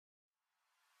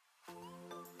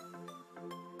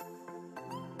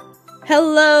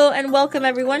Hello and welcome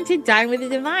everyone to Dine with the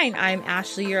Divine. I'm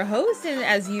Ashley, your host, and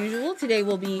as usual, today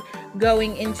we'll be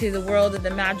going into the world of the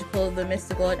magical, the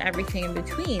mystical, and everything in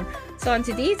between. So on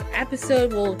today's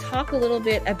episode, we'll talk a little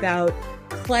bit about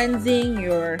cleansing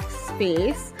your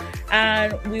space,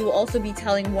 and we will also be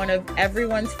telling one of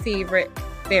everyone's favorite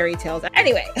fairy tales.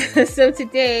 Anyway, so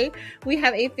today we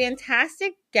have a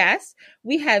fantastic guest.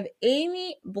 We have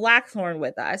Amy Blackthorn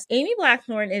with us. Amy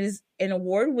Blackthorn is an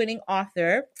award-winning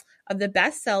author of the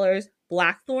bestsellers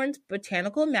Blackthorn's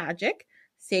Botanical Magic,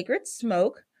 Sacred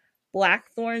Smoke,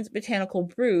 Blackthorn's Botanical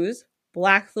Brews,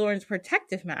 Blackthorn's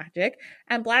Protective Magic,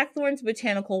 and Blackthorn's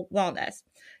Botanical Wellness.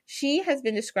 She has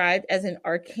been described as an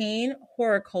arcane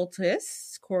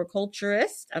horticulturist,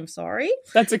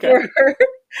 That's okay.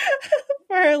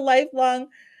 For her lifelong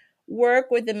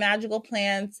work with the magical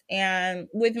plants and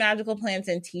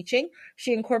teaching.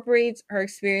 She incorporates her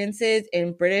experiences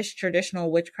in British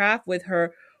traditional witchcraft with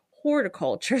her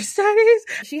horticulture studies.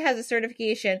 She has a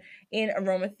certification in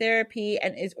aromatherapy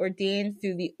and is ordained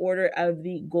through the Order of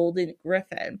the Golden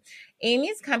Griffin.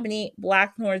 Amy's company,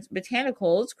 Blackthorn's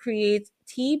Botanicals, creates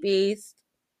tea based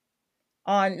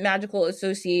on magical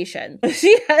association.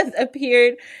 She has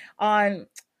appeared on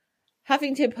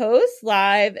Huffington Post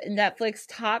Live, Netflix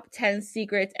Top 10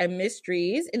 Secrets and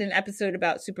Mysteries in an episode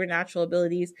about supernatural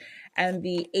abilities, and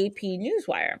the AP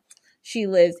Newswire. She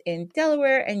lives in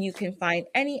Delaware, and you can find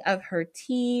any of her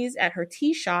teas at her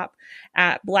tea shop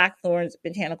at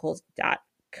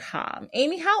blackthornsbotanicals.com.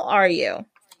 Amy, how are you?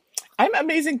 I'm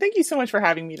amazing. Thank you so much for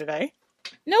having me today.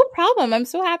 No problem. I'm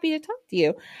so happy to talk to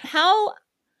you. I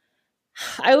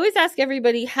always ask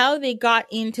everybody how they got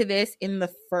into this in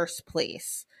the first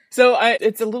place. So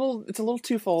it's a little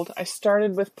twofold. I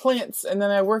started with plants, and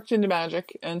then I worked into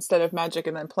magic instead of magic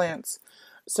and then plants.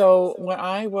 So when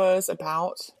I was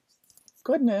about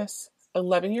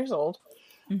 11 years old,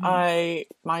 my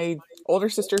older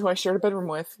sister, who I shared a bedroom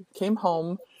with, came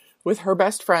home with her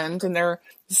best friend, and they're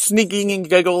sneaking and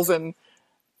giggles and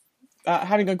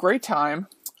having a great time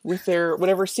with their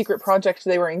whatever secret project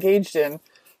they were engaged in.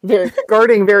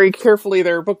 Guarding very carefully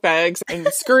their book bags and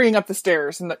scurrying up the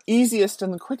stairs. And the easiest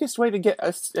and the quickest way to get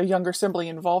a younger sibling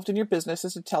involved in your business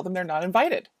is to tell them they're not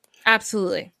invited.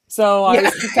 Absolutely. So I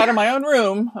was kicked out of my own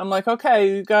room. I'm like,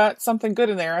 okay, you got something good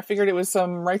in there. I figured it was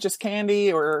some righteous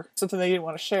candy or something they didn't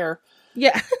want to share.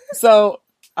 Yeah. So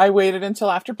I waited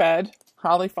until after bed.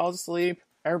 Holly falls asleep.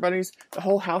 The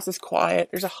whole house is quiet.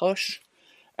 There's a hush.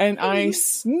 And I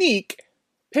sneak,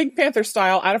 Pink Panther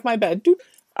style, out of my bed,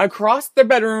 across the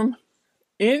bedroom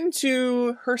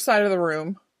into her side of the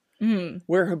room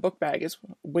where her book bag is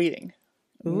waiting.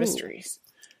 Ooh. Mysteries.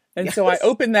 And so I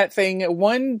opened that thing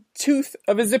one tooth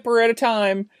of a zipper at a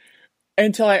time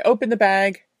until I opened the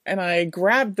bag and I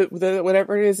grabbed the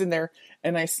whatever it is in there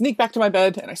and I sneak back to my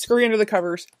bed and I scurry under the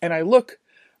covers and I look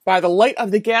by the light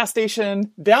of the gas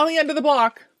station down the end of the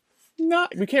block.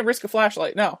 We can't risk a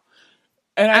flashlight. No.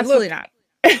 And absolutely not.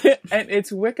 And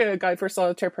it's Wicca, Guide for a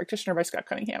Solitary Practitioner by Scott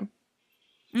Cunningham.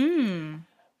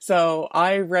 So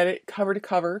I read it cover to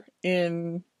cover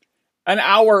in an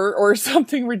hour or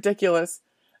something ridiculous.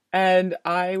 And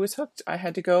I was hooked. I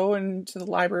had to go into the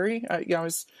library. I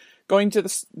was going to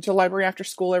the library after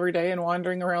school every day and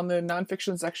wandering around the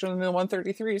nonfiction section in the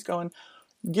 133s going,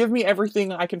 give me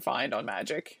everything I can find on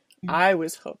magic. I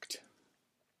was hooked.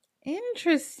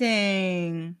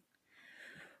 Interesting.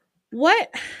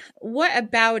 What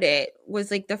about it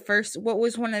was like what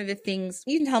was one of the things,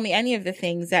 you can tell me any of the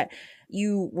things that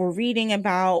you were reading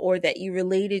about or that you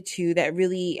related to that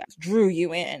really drew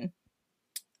you in?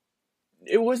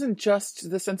 It wasn't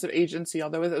just the sense of agency,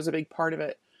 although that was a big part of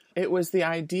it. It was the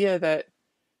idea that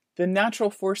the natural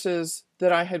forces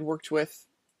that I had worked with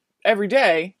every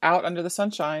day out under the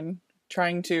sunshine,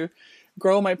 trying to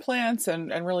grow my plants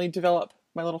and really develop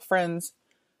my little friends.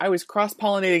 I was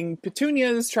cross-pollinating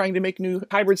petunias, trying to make new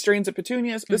hybrid strains of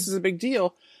petunias. This is a big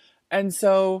deal. And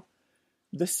so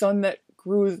the sun that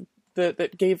grew,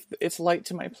 that gave its light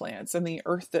to my plants, and the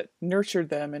earth that nurtured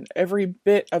them, and every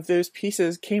bit of those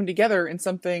pieces came together in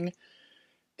something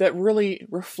that really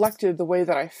reflected the way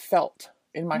that I felt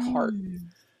in my heart.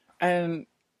 And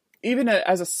even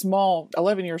as a small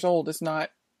 11 years old you're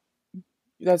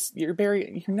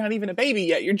not even a baby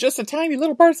yet. You're just a tiny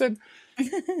little person.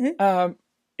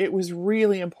 It was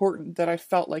really important that I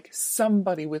felt like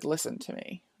somebody would listen to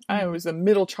me. I was a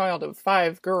middle child of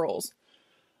 5 girls.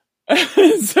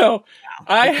 So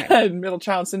I had middle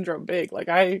child syndrome big. Like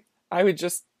I would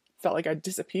just felt like I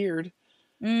disappeared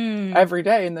every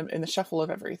day in the shuffle of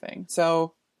everything.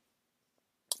 So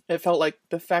it felt like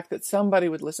the fact that somebody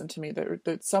would listen to me,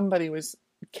 that somebody was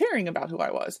caring about who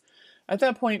I was. At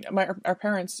that point, our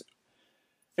parents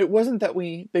It wasn't that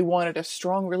they wanted a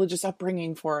strong religious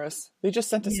upbringing for us. They just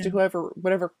sent us to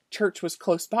whatever church was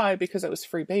close by because it was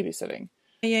free babysitting.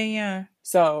 Yeah.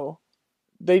 So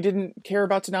they didn't care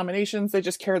about denominations. They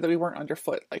just cared that we weren't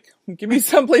underfoot. Like, give me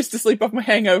some place to sleep off my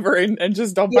hangover and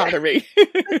just don't bother me.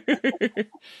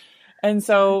 And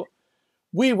so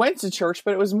we went to church,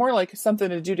 but it was more like something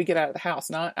to do to get out of the house,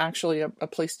 not actually a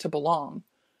place to belong.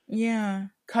 Yeah.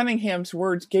 Cunningham's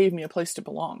words gave me a place to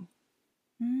belong.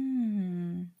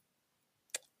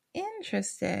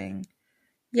 Interesting.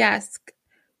 Yes.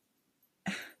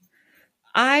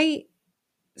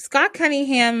 Scott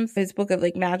Cunningham's his book of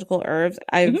like magical herbs,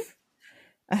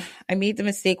 I made the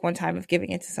mistake one time of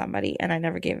giving it to somebody and I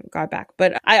never got it back.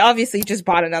 But I obviously just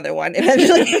bought another one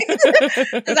eventually.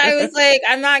 Because I was like,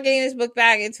 I'm not getting this book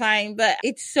back. It's fine. But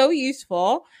it's so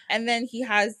useful. And then he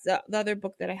has the other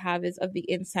book that I have is of the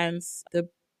incense, the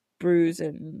brews,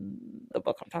 and the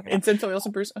book I'm talking about. Incense oils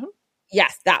and brews?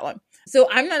 Yes, that one. So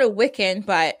I'm not a Wiccan,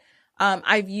 but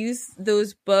I've used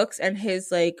those books and his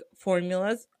like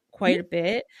formulas quite a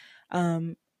bit.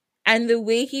 And the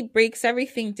way he breaks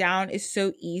everything down is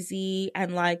so easy,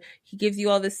 and like he gives you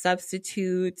all the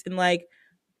substitutes, and like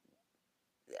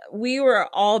we were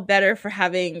all better for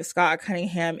having Scott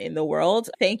Cunningham in the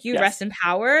world. Thank you, rest in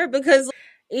power, because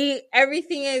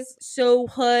everything is so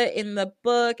put in the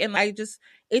book, and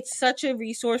it's such a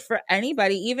resource for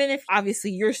anybody, even if obviously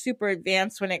you're super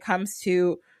advanced when it comes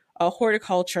to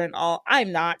horticulture and all.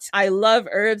 I'm not. I love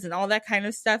herbs and all that kind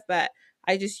of stuff, but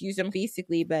I just use them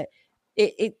basically. But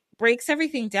it breaks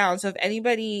everything down. So if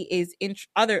anybody is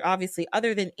other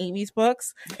than Amy's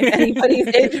books, if anybody's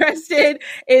interested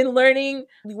in learning,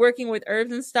 working with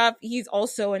herbs and stuff, he's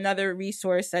also another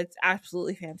resource that's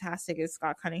absolutely fantastic. Is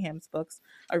Scott Cunningham's books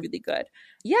are really good.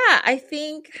 Yeah, I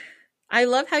think I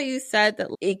love how you said that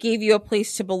it gave you a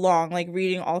place to belong, like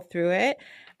reading all through it.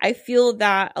 I feel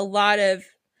that a lot of,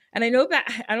 and I know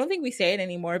I don't think we say it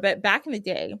anymore, but back in the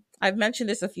day, I've mentioned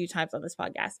this a few times on this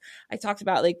podcast. I talked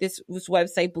about like this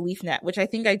website BeliefNet, which I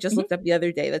think I just looked up the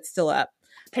other day. That's still up.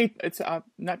 It's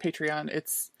not Patreon.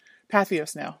 It's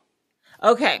Pathos now.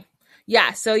 Okay.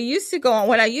 Yeah. So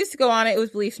when I used to go on it, it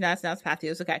was BeliefNet. Now it's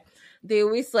Pathos. Okay. They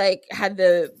always like had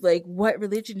the like, what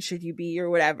religion should you be or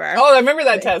whatever. Oh, I remember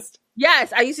that test.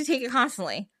 Yes. I used to take it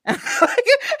constantly. And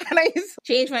I used to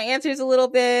change my answers a little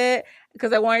bit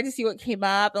because I wanted to see what came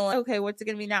up. And like, okay, what's it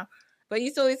going to be now? But I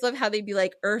used to always love how they'd be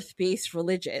like earth-based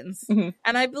religions. And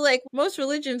I'd be like, most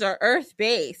religions are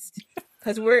earth-based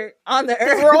because we're on the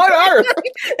earth. We're on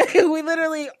Earth. We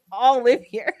literally all live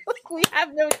here. Like, we have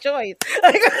no choice.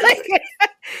 Like,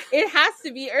 it has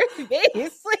to be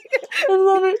earth-based. Like, I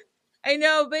love it. I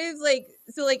know, but it's like,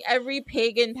 so like every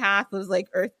pagan path was like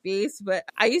earth-based. But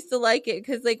I used to like it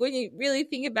because like when you really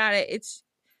think about it, it's,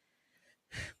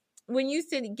 when you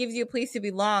said it gives you a place to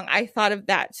belong, I thought of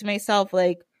that to myself,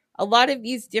 like, a lot of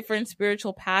these different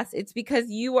spiritual paths, it's because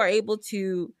you are able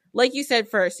to, like you said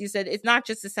first, you said it's not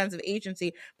just a sense of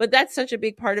agency, but that's such a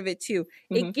big part of it too.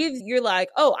 It gives, you're like,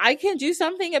 oh, I can do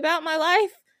something about my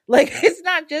life. Like, it's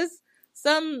not just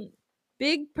some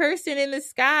big person in the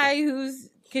sky who's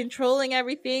controlling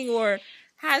everything or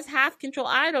has half control.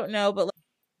 I don't know. But,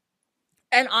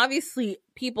 and obviously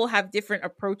people have different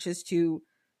approaches to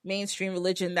mainstream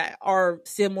religion that are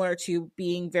similar to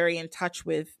being very in touch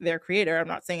with their creator. I'm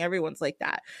not saying everyone's like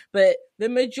that, but the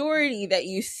majority that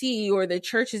you see or the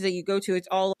churches that you go to, it's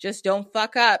all just don't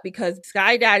fuck up because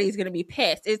Sky Daddy's going to be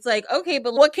pissed. It's like, okay,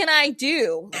 but what can I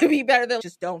do to be better than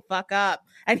just don't fuck up?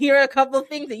 And here are a couple of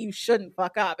things that you shouldn't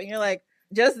fuck up. And you're like,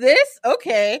 just this?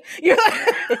 Okay. You're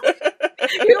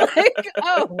like,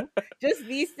 oh, just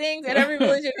these things. And every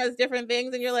religion has different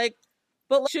things. And you're like,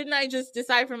 but shouldn't I just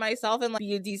decide for myself and like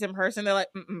be a decent person? They're like,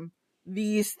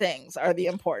 these things are the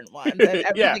important ones, and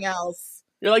everything else.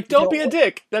 You're like, don't be a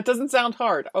dick. That doesn't sound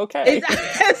hard. Okay.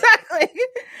 Exactly.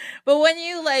 But when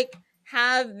you like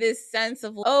have this sense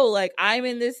of, oh, like I'm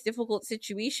in this difficult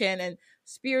situation and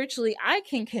spiritually I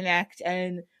can connect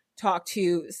and talk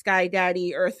to Sky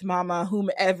Daddy, Earth Mama,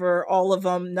 whomever, all of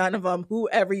them, none of them,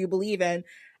 whoever you believe in,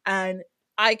 and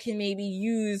I can maybe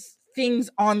use things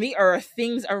on the earth,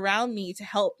 things around me to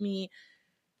help me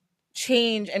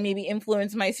change and maybe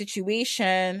influence my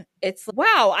situation. It's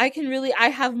wow, I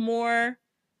have more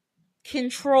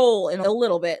control in a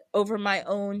little bit over my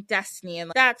own destiny,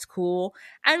 and that's cool.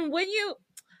 And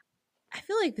I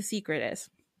feel like the secret,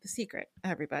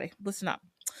 everybody listen up,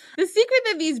 the secret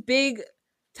that these big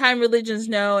time religions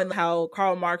know, and how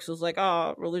Karl Marx was like,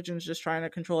 oh, religion's just trying to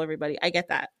control everybody. I get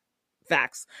that.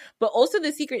 Facts. But also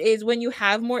the secret is when you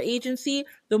have more agency,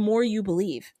 the more you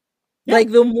believe. Yeah. Like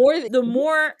the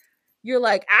more you're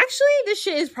like, actually, this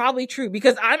shit is probably true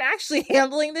because I'm actually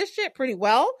handling this shit pretty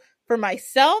well for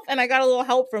myself. And I got a little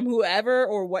help from whoever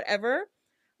or whatever.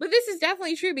 But this is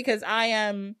definitely true because I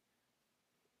am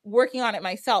working on it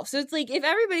myself. So it's like if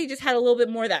everybody just had a little bit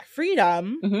more of that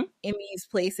freedom in these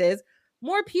places,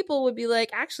 more people would be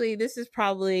like, actually, this is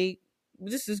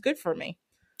good for me.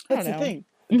 That's the thing.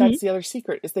 That's the other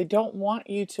secret is they don't want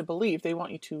you to believe. They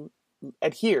want you to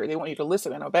adhere. They want you to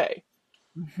listen and obey.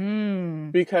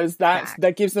 Because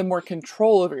that gives them more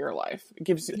control over your life.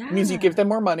 It means you give them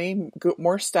more money,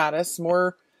 more status,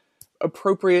 more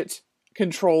appropriate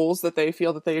controls that they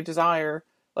feel that they desire.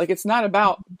 Like, it's not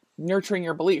about nurturing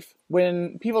your belief.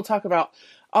 When people talk about,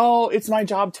 oh, it's my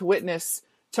job to witness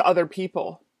to other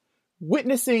people.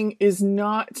 Witnessing is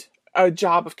not a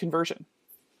job of conversion.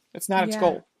 It's not its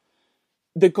goal.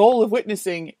 The goal of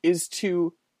witnessing is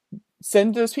to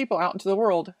send those people out into the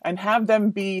world and have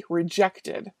them be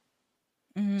rejected.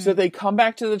 So they come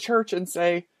back to the church and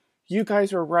say, you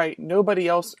guys were right. Nobody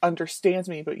else understands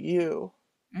me but you.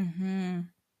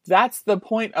 That's the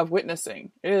point of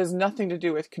witnessing. It has nothing to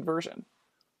do with conversion.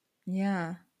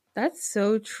 Yeah, that's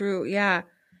so true. Yeah.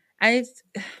 And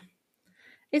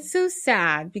it's so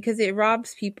sad because it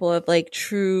robs people of like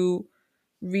true,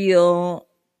 real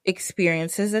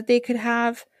experiences that they could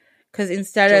have. Because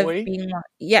instead of being,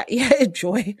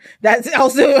 joy. That's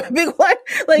also a big one.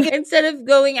 Like, instead of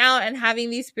going out and having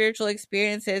these spiritual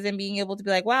experiences and being able to be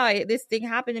like, wow, this thing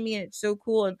happened to me and it's so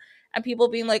cool. And people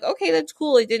being like, okay, that's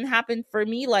cool. It didn't happen for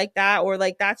me like that. Or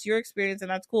like, that's your experience and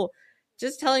that's cool.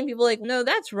 Just telling people like, no,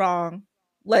 that's wrong.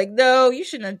 Like, no, you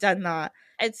shouldn't have done that.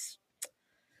 It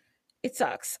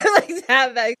sucks. Like to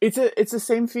have that. It's the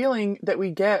same feeling that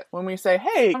we get when we say,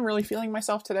 hey, I'm really feeling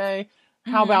myself today.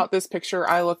 How about this picture?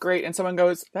 I look great. And someone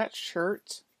goes, that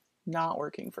shirt not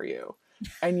working for you.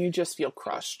 And you just feel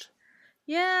crushed.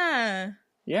 Yeah.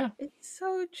 Yeah. It's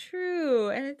so true.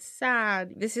 And it's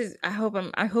sad. I hope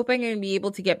I'm going to be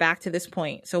able to get back to this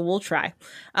point. So we'll try.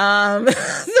 I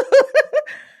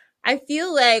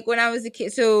feel like when I was a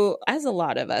kid, so as a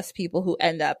lot of us people who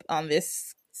end up on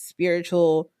this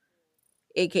spiritual,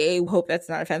 aka hope that's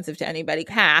not offensive to anybody,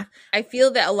 path, I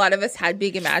feel that a lot of us had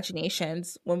big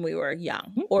imaginations when we were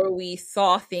young, or we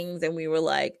saw things and we were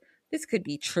like, this could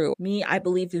be true. Me, I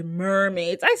believed in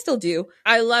mermaids. I still do.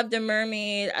 I loved a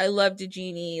mermaid. I loved a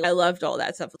genie. I loved all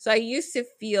that stuff. So I used to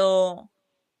feel,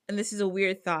 and this is a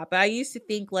weird thought, but I used to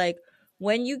think like,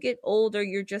 when you get older,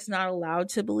 you're just not allowed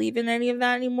to believe in any of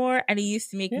that anymore. And it used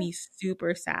to make me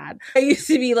super sad. I used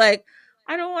to be like,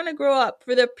 I don't want to grow up,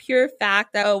 for the pure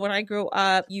fact that, when I grow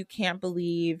up, you can't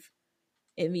believe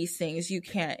in these things. You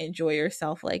can't enjoy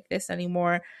yourself like this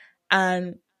anymore.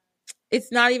 And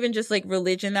it's not even just like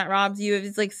religion that robs you.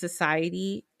 It's like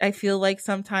society, I feel like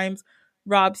sometimes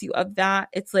robs you of that.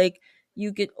 It's like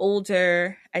you get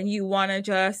older and you want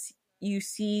to you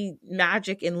see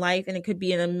magic in life, and it could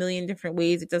be in a million different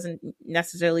ways. It doesn't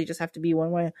necessarily just have to be one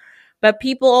way. But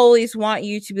people always want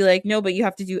you to be like, no, but you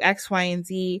have to do X, Y, and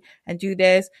Z and do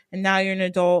this. And now you're an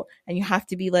adult and you have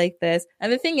to be like this.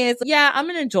 And the thing is, yeah, I'm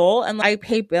an adult and I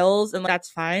pay bills and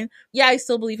that's fine. Yeah, I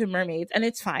still believe in mermaids and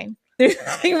it's fine. There's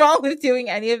nothing wrong with doing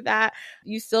any of that.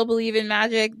 You still believe in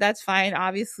magic. That's fine.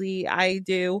 Obviously, I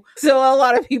do. So a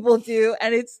lot of people do.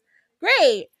 And it's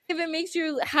great. If it makes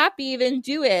you happy, then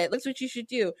do it. That's what you should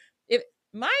do. If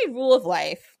my rule of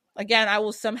life, again, I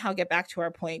will somehow get back to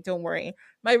our point. Don't worry.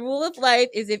 My rule of life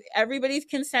is if everybody's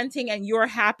consenting and you're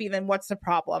happy, then what's the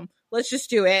problem? Let's just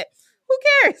do it. Who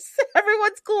cares?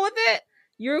 Everyone's cool with it.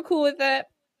 You're cool with it.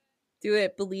 Do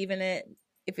it. Believe in it.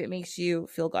 If it makes you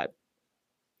feel good.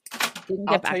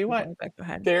 I'll tell you what,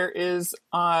 there is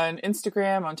on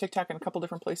Instagram, on TikTok, and a couple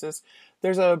different places,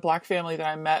 there's a Black family that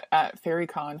I met at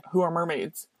FairyCon who are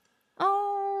mermaids.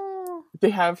 Oh.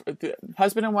 They have the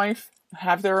husband and wife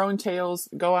have their own tales,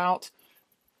 go out,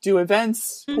 do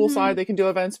events, poolside, they can do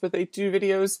events, but they do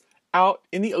videos out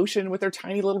in the ocean with their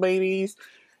tiny little babies.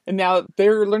 And now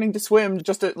they're learning to swim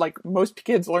just like most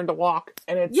kids learn to walk.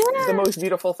 And it's the most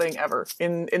beautiful thing ever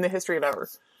in the history of ever.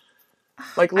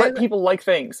 Like, let people like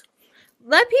things.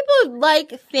 Let people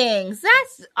like things.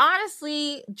 That's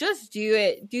honestly, just do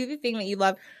it. Do the thing that you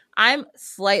love. I'm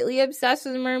slightly obsessed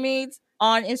with mermaids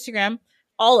on Instagram.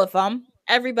 All of them.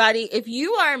 Everybody. If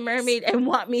you are a mermaid and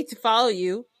want me to follow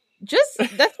you,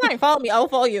 that's fine. Follow me. I'll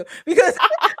follow you because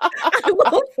I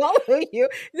will follow you.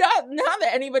 Not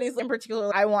that anybody's in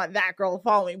particular, I want that girl to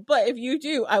follow me. But if you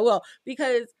do, I will.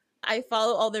 Because I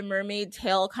follow all the mermaid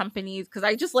tail companies because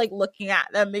I just like looking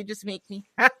at them. They just make me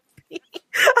happy. I'm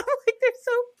like, they're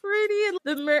so pretty. And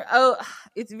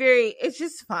it's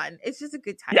just fun. It's just a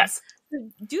good time. Yes.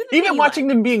 Do even watching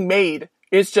them being made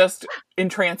is just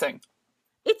entrancing.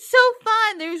 It's so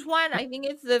fun. There's one. I think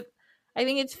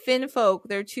it's Finn folk.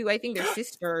 They're two. I think they're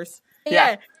sisters.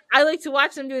 Yeah. I like to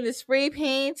watch them doing the spray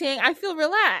painting. I feel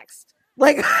relaxed.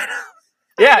 Like,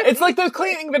 yeah, it's like those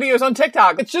cleaning videos on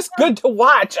TikTok. It's just good to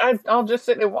watch. I'll just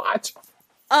sit and watch.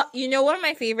 You know, one of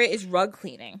my favorite is rug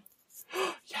cleaning.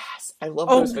 Yes, I love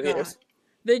those videos. God.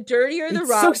 The dirtier the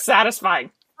rug, so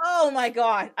satisfying. Oh my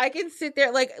God. I can sit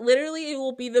there, like, literally, it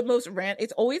will be the most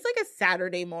it's always like a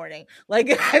Saturday morning. Like,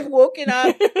 I've woken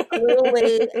up a little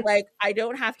late. Like, I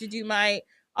don't have to do my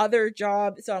other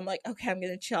job. So I'm like, okay, I'm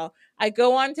going to chill. I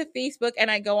go onto Facebook and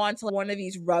I go onto one of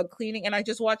these rug cleaning and I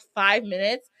just watch 5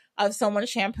 minutes of someone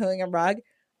shampooing a rug.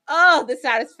 Oh, the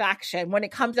satisfaction when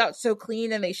it comes out so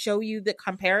clean and they show you the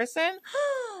comparison.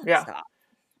 Yeah. Stop.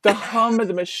 The hum of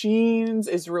the machines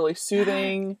is really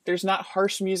soothing. There's not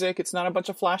harsh music. It's not a bunch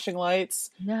of flashing lights.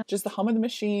 No. Just the hum of the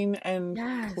machine and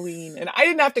clean. And I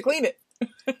didn't have to clean it.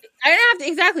 I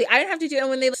didn't have to do it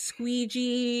when they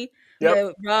squeegee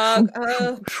the rug.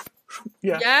 Oh.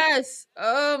 Yeah. Yes.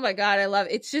 Oh my God. I love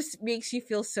it. It just makes you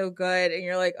feel so good. And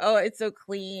you're like, oh, it's so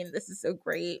clean. This is so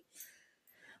great.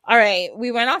 All right.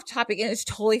 We went off topic and it's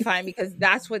totally fine because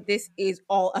that's what this is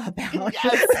all about.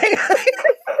 Yes.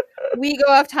 We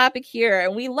go off topic here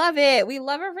and we love it. We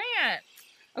love a rant.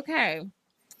 Okay.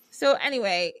 So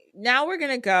anyway, now we're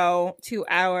going to go to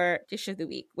our dish of the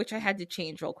week, which I had to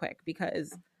change real quick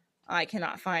because I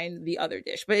cannot find the other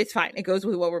dish, but it's fine. It goes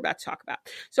with what we're about to talk about.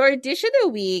 So our dish of the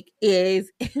week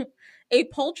is a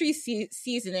poultry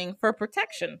seasoning for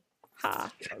protection.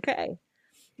 Okay.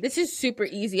 This is super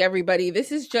easy, everybody.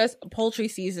 This is just poultry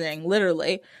seasoning,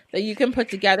 literally, that you can put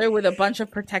together with a bunch of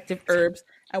protective herbs.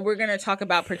 And we're going to talk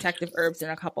about protective herbs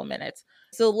in a couple minutes.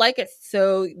 So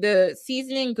the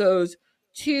seasoning goes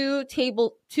 2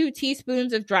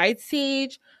 teaspoons of dried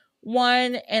sage,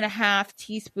 1.5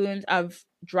 teaspoons of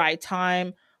dried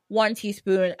thyme, 1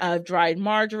 teaspoon of dried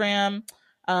marjoram,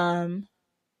 3/4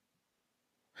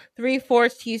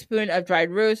 teaspoon of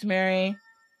dried rosemary.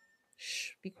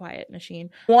 Shh, be quiet, machine.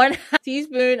 1/2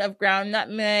 teaspoon of ground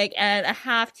nutmeg and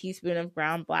 1/2 teaspoon of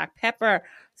ground black pepper.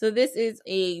 So this is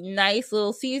a nice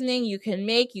little seasoning you can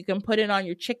make. You can put it on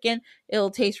your chicken. It'll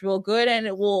taste real good and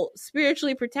it will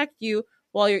spiritually protect you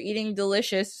while you're eating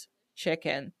delicious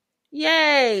chicken.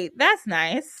 Yay! That's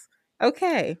nice.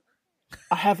 Okay.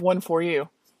 I have one for you.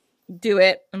 Do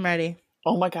it. I'm ready.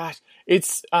 Oh my gosh.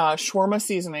 It's shawarma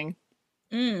seasoning.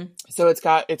 So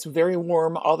it's very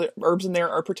warm. All the herbs in there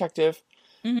are protective.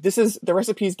 The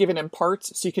recipe is given in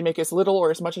parts, so you can make as little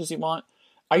or as much as you want.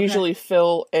 I usually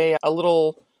fill a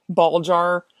little ball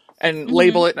jar and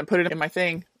label it and put it in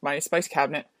my spice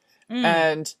cabinet.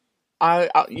 And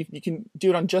you can do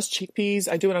it on just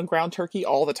chickpeas. I do it on ground turkey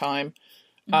all the time.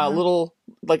 Little,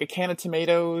 like a can of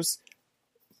tomatoes.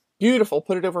 Beautiful.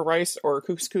 Put it over rice or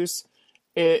couscous.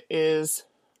 It is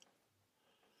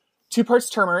 2 parts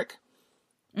turmeric.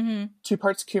 2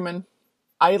 parts cumin.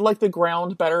 I like the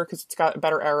ground better because it's got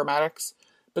better aromatics,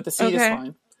 but the seed is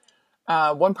fine.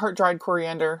 1 part dried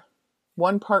coriander,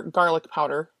 1 part garlic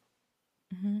powder,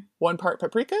 1 part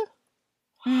paprika,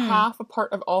 1/2 a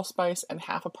part of allspice, and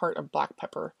 1/2 a part of black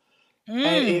pepper.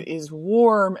 And it is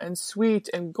warm and sweet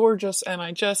and gorgeous, and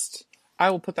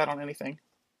I will put that on anything.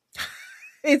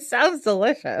 It sounds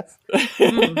delicious.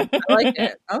 I like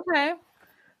it. Okay.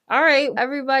 All right,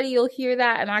 everybody, you'll hear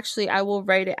that. And actually, I will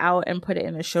write it out and put it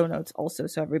in the show notes also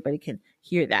so everybody can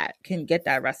hear that, can get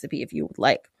that recipe if you would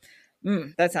like.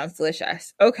 That sounds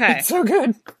delicious. Okay. It's so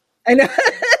good. I know.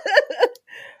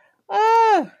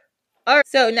 Oh. All right.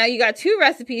 So now you got 2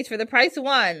 recipes for the price of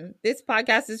 1. This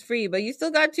podcast is free, but you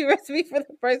still got 2 recipes for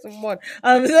the price of 1.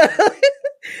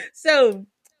 So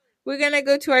we're going to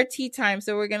go to our tea time.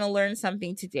 So we're going to learn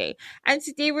something today. And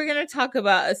today we're going to talk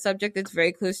about a subject that's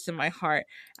very close to my heart.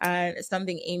 And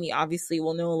something Amy obviously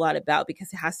will know a lot about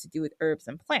because it has to do with herbs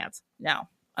and plants. Now,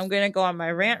 I'm going to go on my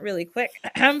rant really quick.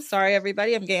 I'm sorry,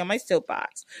 everybody. I'm getting on my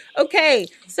soapbox. Okay.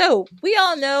 So we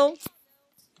all know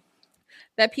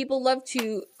that people love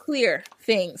to clear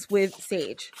things with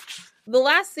sage. The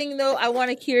last thing, though, I want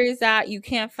to hear is that you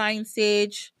can't find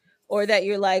sage, or that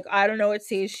you're like, I don't know what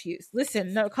sage to use.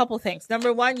 Listen, a couple things.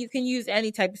 Number 1, you can use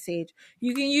any type of sage.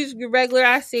 You can use your regular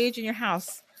ass sage in your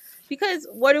house. Because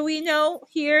what do we know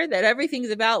here? That everything's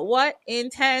about what?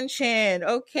 Intention.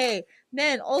 Okay.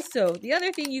 Then also, the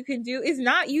other thing you can do is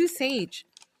not use sage.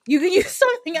 You can use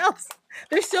something else.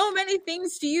 There's so many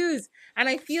things to use. And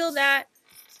I feel that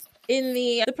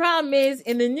the problem is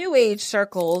in the new age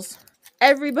circles,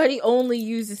 everybody only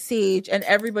uses sage and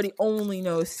everybody only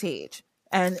knows sage.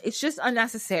 And it's just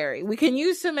unnecessary. We can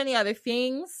use so many other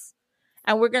things,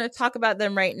 and we're going to talk about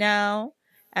them right now.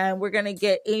 And we're going to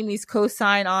get Amy's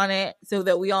cosign on it so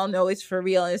that we all know it's for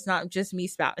real and it's not just me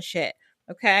spouting shit.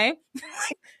 Okay?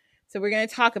 So we're going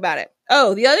to talk about it.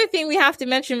 Oh, the other thing we have to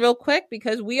mention real quick,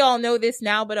 because we all know this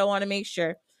now, but I want to make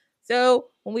sure. So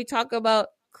when we talk about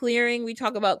clearing, we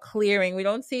talk about clearing. We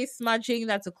don't say smudging.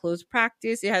 That's a closed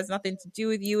practice. It has nothing to do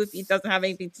with you if it doesn't have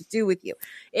anything to do with you.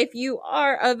 If you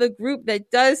are of a group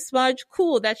that does smudge,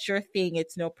 cool, that's your thing.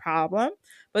 It's no problem.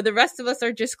 But the rest of us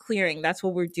are just clearing. That's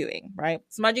what we're doing, right?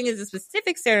 Smudging is a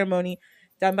specific ceremony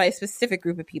done by a specific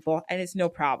group of people, and it's no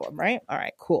problem, right? All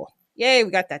right, cool. Yay,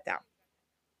 we got that down.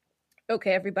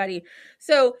 Okay, everybody.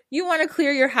 So you want to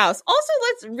clear your house. Also,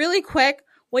 let's really quick,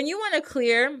 when you want to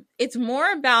clear, it's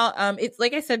more about, it's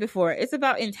like I said before, it's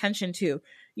about intention too.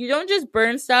 You don't just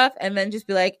burn stuff and then just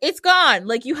be like, it's gone.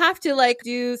 Like you have to like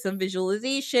do some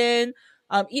visualization,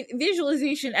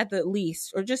 visualization at the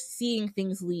least, or just seeing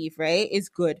things leave, right? Is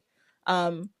good.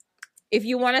 If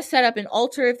you want to set up an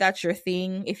altar, if that's your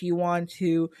thing, if you want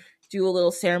to do a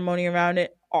little ceremony around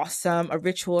it, awesome. A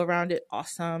ritual around it,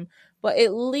 awesome. But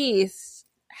at least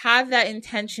have that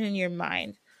intention in your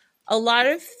mind. A lot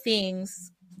of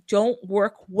things don't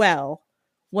work well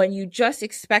when you just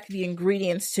expect the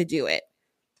ingredients to do it.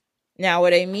 Now,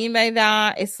 what I mean by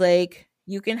that is like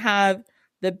you can have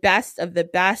the best of the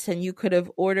best and you could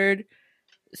have ordered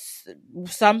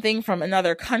something from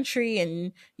another country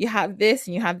and you have this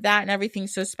and you have that and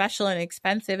everything's so special and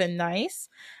expensive and nice.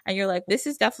 And you're like, this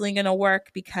is definitely going to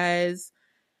work because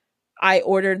I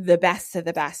ordered the best of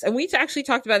the best. And we actually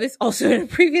talked about this also in a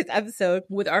previous episode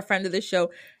with our friend of the show,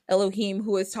 Elohim,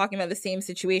 who was talking about the same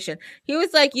situation. He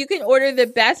was like, you can order the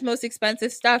best, most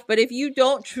expensive stuff, but if you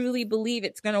don't truly believe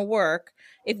it's going to work,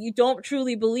 if you don't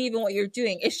truly believe in what you're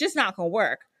doing, it's just not going to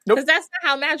work. Because that's not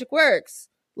how magic works.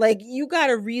 Like, you got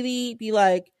to really be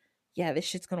like, yeah, this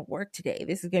shit's going to work today.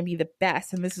 This is going to be the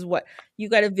best. And this is what you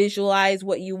got to visualize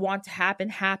what you want to happen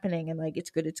happening. And like, it's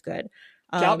good. It's good.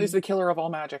 Doubt is the killer of all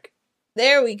magic.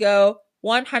 There we go.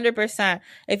 100%.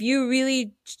 If you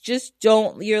really just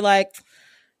don't, you're like,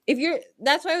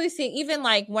 that's why I always say, even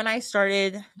like when I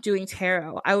started doing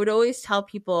tarot, I would always tell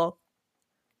people,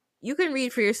 you can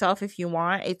read for yourself if you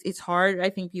want. It's hard. I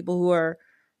think people who are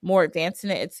more advanced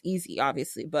in it, it's easy,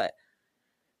 obviously. But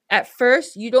at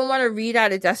first, you don't want to read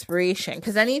out of desperation,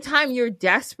 because anytime you're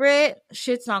desperate,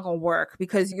 shit's not going to work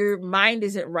because your mind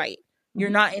isn't right. You're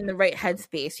not in the right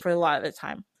headspace for a lot of the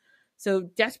time. So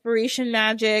desperation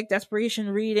magic, desperation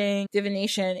reading,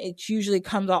 divination, it usually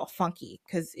comes out funky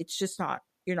because it's just not,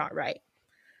 you're not right.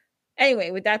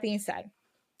 Anyway, with that being said,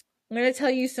 I'm going to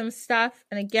tell you some stuff.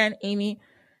 And again, Amy,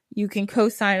 you can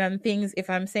co-sign on things. If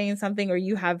I'm saying something or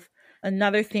you have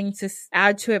another thing to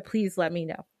add to it, please let me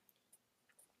know.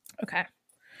 Okay.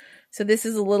 So this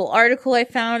is a little article I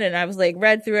found and I was like,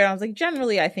 read through it. I was like,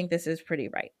 generally, I think this is pretty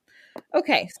right.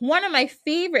 Okay. So one of my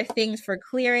favorite things for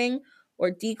clearing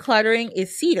or decluttering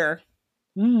is cedar.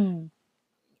 And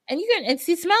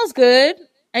it smells good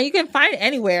and you can find it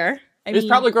anywhere. It's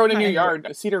probably grown in your yard.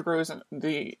 Cedar grows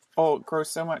it grows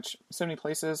so many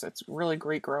places. It's a really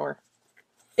great grower.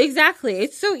 Exactly.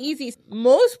 It's so easy.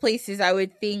 Most places I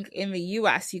would think in the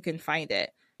US you can find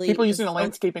it. People use it in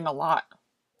landscaping a lot.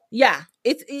 Yeah.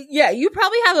 You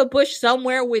probably have a bush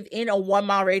somewhere within a 1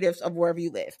 mile radius of wherever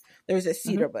you live. There's a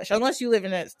cedar bush, unless you live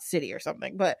in a city or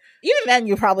something. But even then,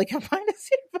 you probably can find a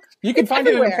cedar bush. You can find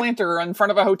everywhere. It in a planter in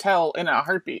front of a hotel in a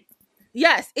heartbeat.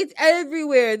 Yes, it's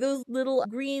everywhere. Those little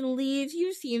green leaves,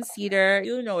 you've seen cedar.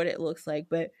 You know what it looks like,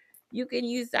 but you can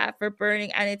use that for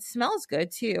burning, and it smells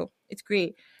good too. It's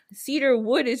great. Cedar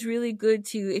wood is really good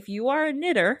too. If you are a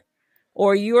knitter,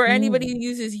 or you or anybody who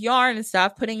uses yarn and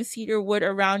stuff, putting cedar wood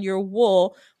around your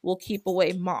wool will keep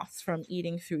away moths from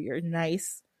eating through your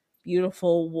nice,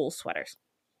 beautiful wool sweaters.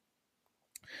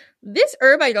 This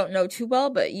herb I don't know too well,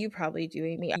 but you probably do,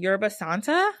 Amy. Yerba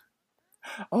Santa?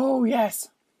 Oh, yes.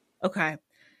 Okay.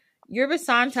 Yerba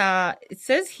Santa, it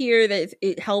says here that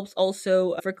it helps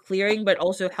also for clearing, but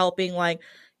also helping like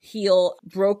heal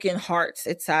broken hearts,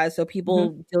 it says. So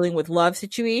people dealing with love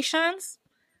situations.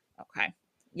 Okay.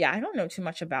 Yeah, I don't know too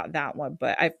much about that one,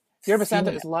 but Yerba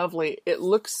Santa is lovely. It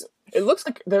looks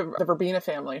like the verbena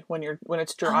family. When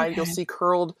it's dry, you'll see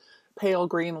curled, pale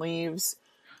green leaves.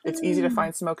 It's easy to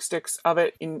find smoke sticks of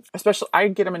it. Especially, I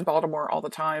get them in Baltimore all the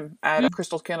time at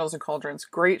Crystal Candles and Cauldrons.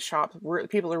 Great shop.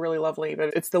 People are really lovely,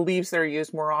 but it's the leaves that are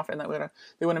used more often. That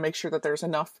they want to make sure that there's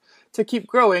enough to keep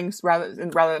growing rather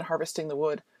than harvesting the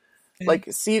wood.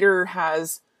 Like cedar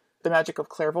has the magic of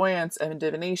clairvoyance and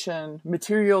divination,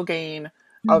 material gain.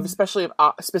 Especially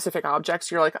of specific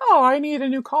objects. You're like, oh, I need a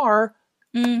new car.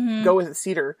 Go with the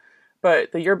cedar.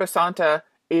 But the Yerba Santa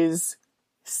is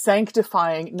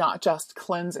sanctifying, not just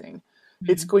cleansing.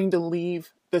 it's going to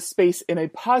leave the space in a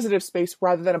positive space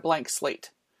rather than a blank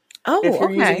slate. Oh, if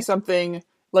you're okay. using something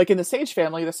like in the sage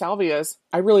family, the salvias,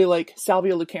 I really like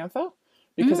Salvia leucantha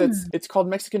because it's called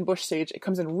Mexican bush sage. It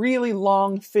comes in really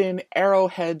long, thin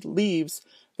arrowhead leaves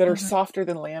that are softer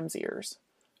than lamb's ears.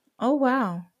 Oh,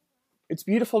 wow. It's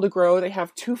beautiful to grow. They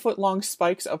have 2-foot long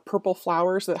spikes of purple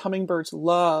flowers that hummingbirds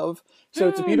love. So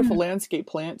it's a beautiful landscape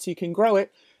plant. So you can grow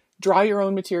it, dry your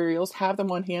own materials, have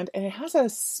them on hand, and it has a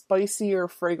spicier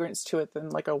fragrance to it than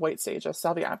like a white sage, a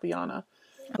Salvia apiana.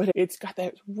 But it's got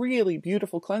that really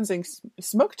beautiful cleansing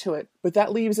smoke to it. But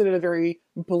that leaves it at a very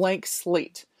blank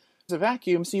slate. It's a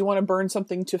vacuum, so you want to burn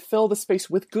something to fill the space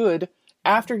with good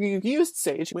after you've used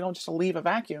sage. We don't just leave a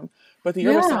vacuum. But the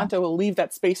yerba santo will leave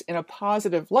that space in a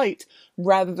positive light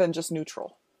rather than just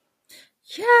neutral.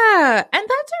 Yeah. And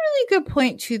that's a really good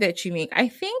point, too, that you make. I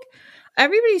think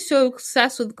everybody's so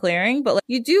obsessed with clearing, but like,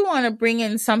 you do want to bring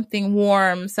in something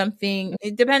warm, something,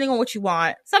 depending on what you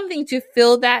want, something to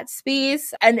fill that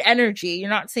space and energy. You're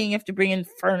not saying you have to bring in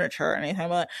furniture or anything,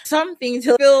 but something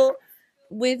to fill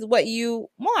with what you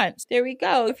want. There we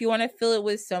go. If you want to fill it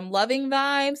with some loving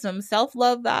vibes, some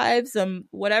self-love vibes, some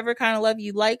whatever kind of love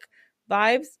you like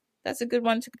vibes, that's a good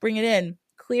one to bring it in.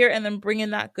 Clear and then bring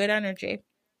in that good energy.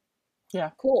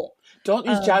 Yeah. Cool. Don't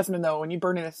use jasmine, though. When you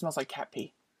burn it, it smells like cat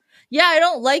pee. Yeah, I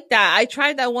don't like that. I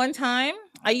tried that one time.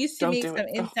 I used to Don't make do some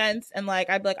it. incense and like,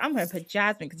 I'd be like, I'm going to put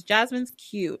jasmine because jasmine's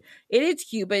cute. It is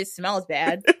cute, but it smells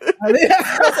bad. It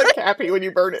smells like cat pee when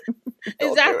you burn it.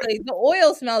 Exactly. The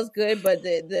oil smells good, but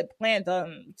the plant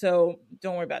doesn't. So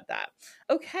don't worry about that.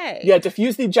 Okay. Yeah,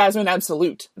 diffuse the jasmine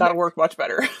absolute. That'll work much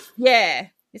better. Yeah.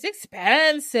 It's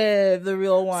expensive, the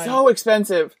real one. So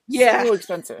expensive. Yeah. So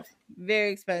expensive.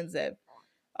 Very expensive.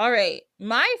 All right.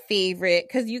 My favorite,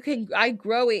 because I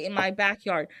grow it in my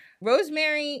backyard.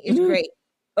 Rosemary is great.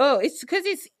 Oh, it's because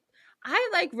I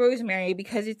like rosemary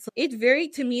because it's very,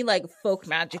 to me, like folk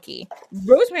magic-y.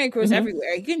 Rosemary grows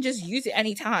everywhere. You can just use it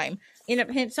anytime.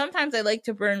 Sometimes I like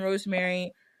to burn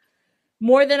rosemary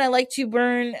more than I like to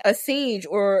burn a sage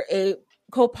or a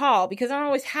copal because I don't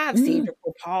always have sage or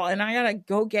copal and I gotta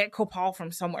go get copal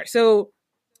from somewhere. So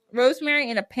rosemary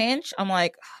in a pinch, I'm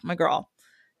like, oh, my girl,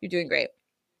 you're doing great.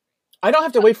 I don't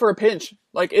have to wait for a pinch.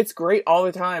 Like, it's great all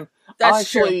the time.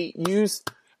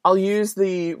 I'll use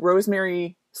the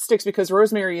rosemary sticks because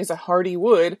rosemary is a hardy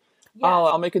wood. Yeah.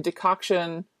 I'll make a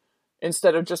decoction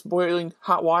instead of just boiling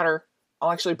hot water.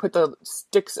 I'll actually put the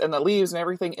sticks and the leaves and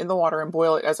everything in the water and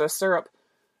boil it as a syrup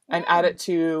and add it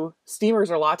to steamers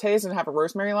or lattes and have a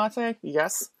rosemary latte.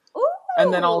 Yes. Ooh.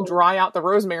 And then I'll dry out the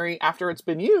rosemary after it's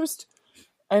been used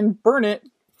and burn it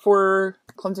for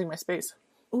cleansing my space.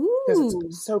 Ooh.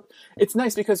 It's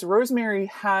nice because rosemary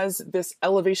has this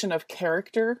elevation of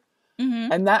character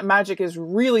and that magic is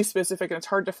really specific and it's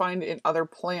hard to find in other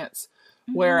plants.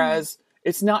 Whereas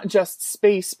it's not just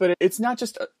space, but it's not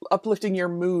just uplifting your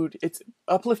mood. It's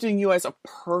uplifting you as a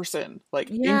person, like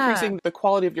increasing the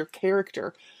quality of your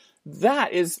character.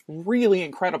 That is really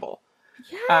incredible.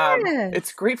 Yes.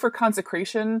 It's great for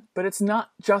consecration, but it's not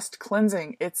just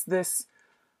cleansing. It's this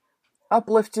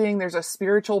uplifting. There's a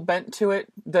spiritual bent to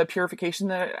it, the purification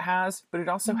that it has, but it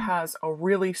also has a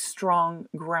really strong,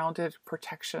 grounded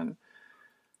protection.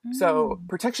 So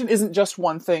protection isn't just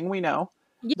one thing, we know.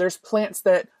 There's plants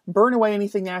that burn away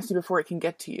anything nasty before it can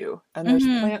get to you. And there's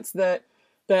plants that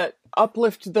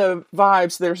uplift the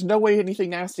vibes. There's no way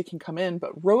anything nasty can come in,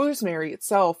 but rosemary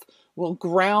itself will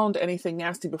ground anything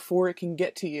nasty before it can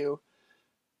get to you.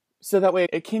 So that way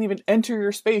it can't even enter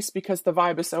your space because the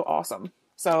vibe is so awesome.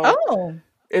 So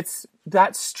it's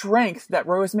that strength that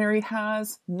rosemary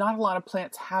has. Not a lot of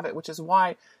plants have it, which is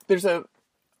why there's a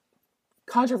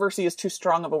controversy is too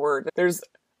strong of a word. There's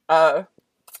a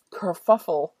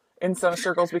kerfuffle in some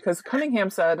circles because Cunningham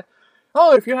said,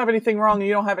 oh, if you have anything wrong,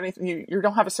 you don't have anything, you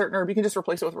don't have a certain herb, you can just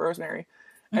replace it with rosemary.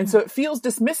 And so it feels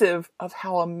dismissive of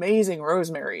how amazing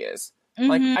rosemary is.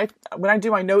 Like when I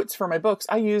do my notes for my books,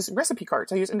 I use recipe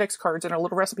cards. I use index cards in a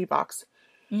little recipe box.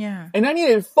 Yeah. And I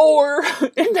needed 4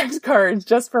 index cards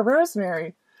just for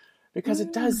rosemary because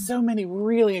it does so many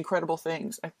really incredible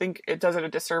things. I think it does it a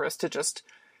disservice to just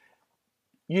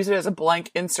use it as a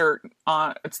blank insert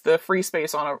on, it's the free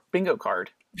space on a bingo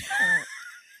card.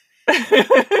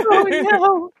 Oh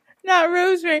no, not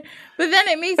rosemary. But then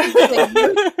it makes me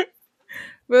think like,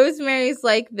 rosemary is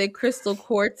like the crystal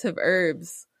quartz of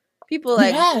herbs. People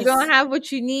like, you don't have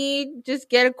what you need, just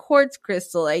get a quartz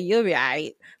crystal, like you'll be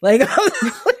alright. Like,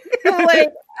 I'm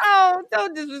like, oh,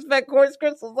 don't disrespect quartz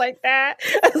crystals like that.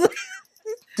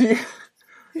 Do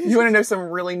you want to know some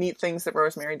really neat things that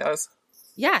rosemary does?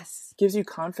 Yes. Gives you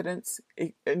confidence.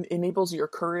 It enables your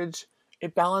courage.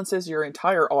 It balances your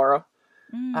entire aura.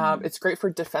 It's great for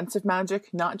defensive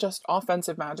magic, not just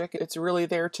offensive magic. It's really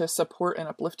there to support and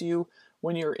uplift you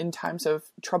when you're in times of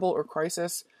trouble or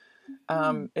crisis.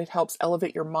 It helps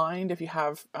elevate your mind if you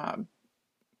have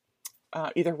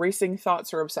either racing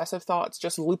thoughts or obsessive thoughts,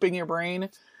 just looping your brain.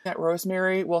 That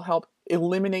rosemary will help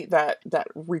eliminate that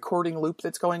recording loop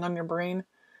that's going on in your brain,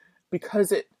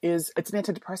 because it's an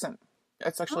antidepressant.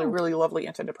 It's actually a really lovely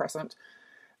antidepressant.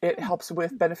 It helps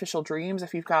with beneficial dreams.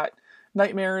 If you've got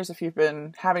nightmares, if you've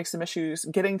been having some issues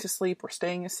getting to sleep or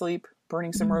staying asleep,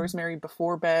 burning some rosemary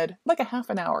before bed, like a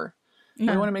half an hour. We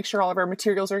want to make sure all of our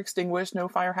materials are extinguished, no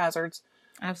fire hazards.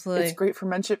 Absolutely. It's great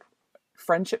for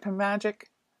friendship and magic,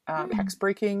 hex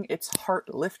breaking. It's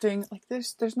heart lifting. Like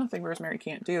there's nothing rosemary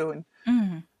can't do, and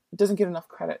it doesn't get enough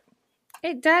credit.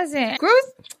 It doesn't.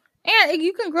 Growth, and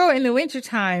you can grow it in the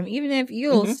wintertime, even if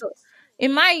you'll.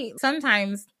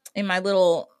 Sometimes in my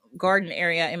little garden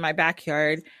area in my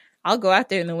backyard, I'll go out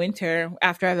there in the winter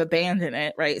after I've abandoned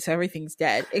it, right? So everything's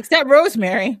dead except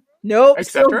rosemary. Nope,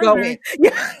 Except still rosemary. going.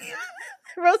 Yeah.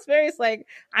 Rosemary's like,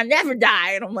 I never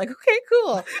die, and I'm like, okay,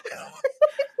 cool.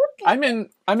 I'm in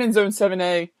zone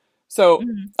 7A, so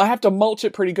I have to mulch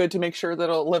it pretty good to make sure that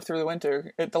it'll live through the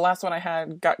winter. The last one I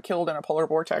had got killed in a polar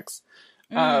vortex,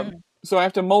 so I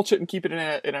have to mulch it and keep it in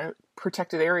a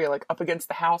protected area, like up against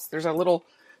the house. There's a little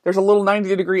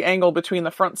 90-degree angle between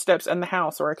the front steps and the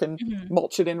house where I can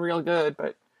mulch it in real good.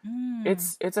 But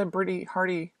it's a pretty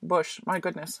hardy bush. My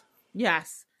goodness.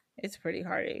 Yes, it's pretty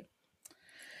hardy.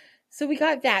 So we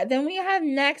got that. Then we have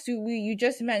next, you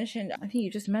just mentioned, I think you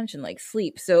just mentioned like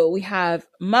sleep. So we have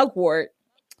mugwort.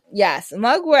 Yes,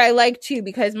 mugwort I like too,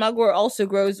 because mugwort also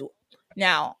grows.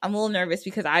 Now, I'm a little nervous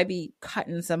because I be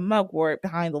cutting some mugwort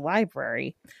behind the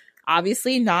library.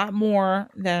 Obviously not more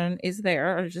than is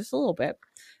there, or just a little bit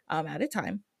at a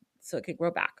time, so it could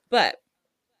grow back. But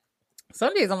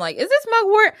some days I'm like, is this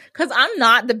mugwort? Because I'm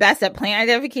not the best at plant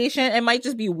identification. It might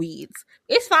just be weeds.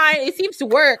 It's fine. It seems to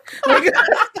work. Like,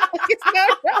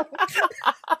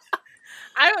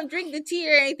 I don't drink the tea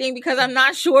or anything because I'm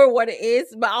not sure what it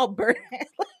is, but I'll burn it.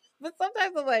 But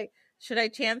sometimes I'm like, should I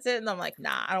chance it? And I'm like,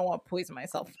 nah, I don't want to poison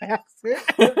myself faster.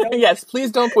 Yes,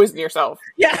 please don't poison yourself.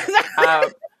 Yeah.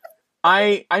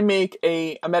 I make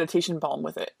a meditation balm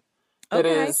with it. That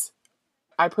is,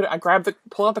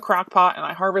 pull out the crock pot, and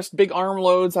I harvest big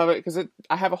armloads of it, because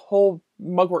I have a whole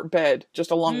mugwort bed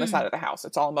just along the side of the house.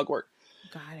 It's all mugwort.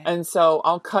 Got it. And so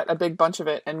I'll cut a big bunch of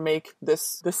it and make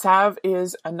this. The salve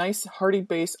is a nice hearty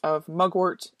base of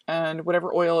mugwort and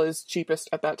whatever oil is cheapest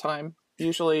at that time.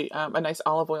 Usually a nice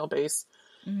olive oil base.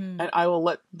 And I will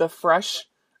let the fresh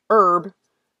herb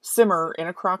simmer in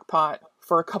a crock pot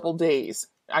for a couple days.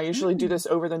 I usually do this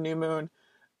over the new moon,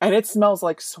 and it smells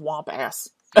like swamp ass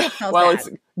while it's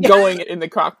going in the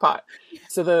crock pot.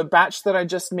 So the batch that I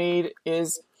just made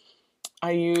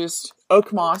I used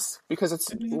oak moss because it's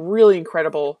really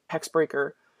incredible hex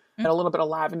breaker, and a little bit of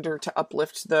lavender to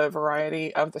uplift the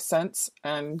variety of the scents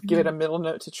and give it a middle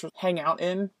note to hang out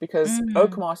in, because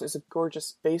oak moss is a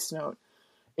gorgeous base note.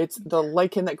 It's the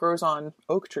lichen that grows on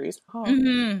oak trees.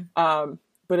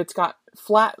 But it's got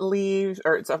flat leaves,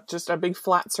 or it's just a big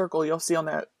flat circle you'll see on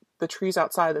the trees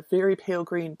outside. They're very pale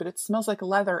green, but it smells like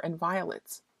leather and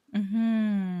violets.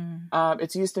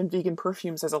 It's used in vegan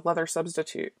perfumes as a leather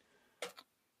substitute.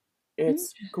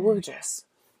 It's gorgeous.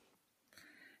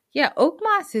 Yeah, oak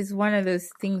moss is one of those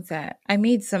things that I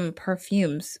made some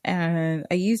perfumes, and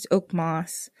I used oak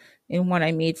moss in one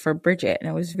I made for Bridget,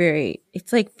 and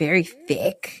it's like very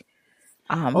thick.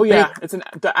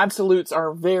 The absolutes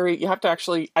are you have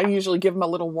to I usually give them a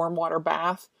little warm water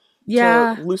bath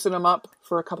to loosen them up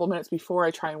for a couple minutes before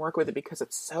I try and work with it, because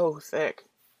it's so thick.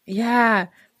 Yeah,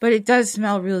 but it does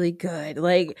smell really good.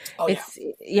 Like,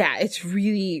 it's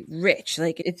really rich.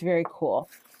 Like, it's very cool.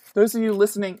 Those of you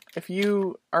listening, if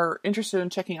you are interested in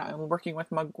checking out and working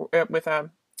with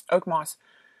oak moss,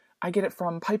 I get it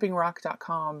from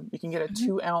pipingrock.com. You can get a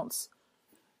 2-ounce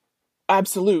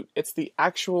absolute. It's the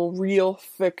actual real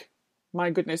thick. My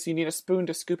goodness, you need a spoon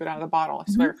to scoop it out of the bottle.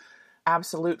 I swear.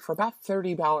 Absolute for about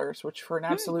 $30, which for an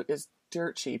absolute is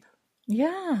dirt cheap.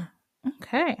 Yeah.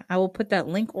 Okay. I will put that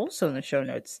link also in the show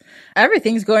notes.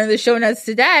 Everything's going in the show notes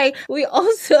today. We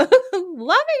also loving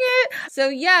it. So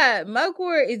yeah,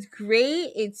 mugwort is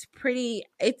great. It's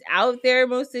out there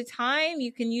most of the time.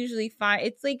 You can usually find,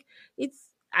 it's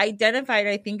identified,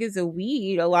 I think, as a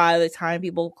weed. A lot of the time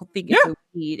people think it's a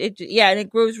weed. And it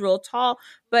grows real tall,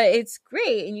 but it's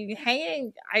great. And you can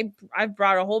hang it. I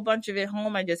brought a whole bunch of it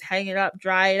home. I just hang it up,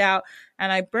 dry it out,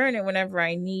 and I burn it whenever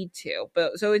I need to.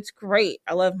 So it's great.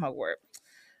 I love mugwort.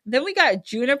 Then we got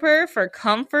juniper for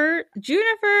comfort.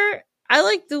 Juniper, I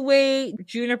like the way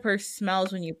juniper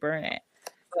smells when you burn it.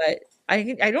 but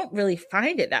I don't really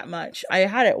find it that much. I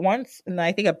had it once, and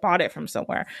I think I bought it from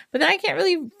somewhere, but then I can't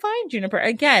really find juniper.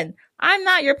 Again, I'm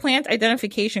not your plant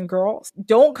identification girl.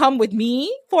 Don't come with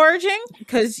me foraging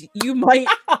because you might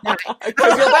die.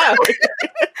 Because you'll die.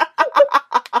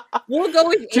 We'll go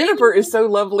with Juniper is so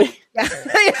lovely. Yeah.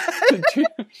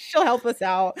 She'll help us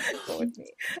out. Go with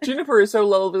me. Juniper is so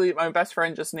lovely. My best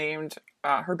friend just named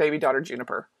her baby daughter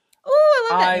Juniper. Oh,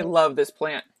 I love that. I love this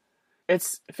plant.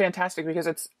 It's fantastic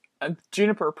because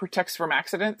juniper protects from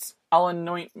accidents. I'll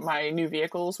anoint my new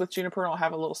vehicles with juniper. I'll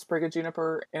have a little sprig of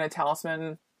juniper in a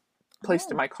talisman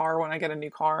placed in my car when I get a new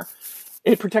car.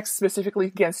 It protects specifically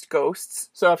against ghosts.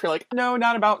 So if you're like, no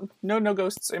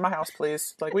ghosts in my house,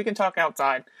 please. Like, we can talk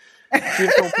outside.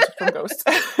 Juniper will protect from ghosts.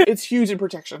 It's huge in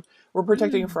protection. We're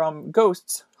protecting from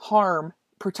ghosts, harm,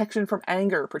 protection from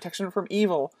anger, protection from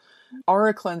evil,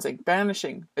 aura cleansing,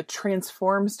 banishing. It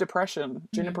transforms depression.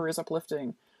 Juniper is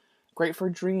uplifting. Great for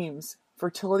dreams,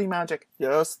 fertility magic.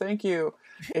 Yes, thank you.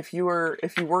 If you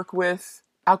work with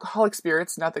alcoholic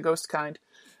spirits, not the ghost kind,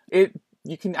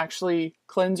 you can actually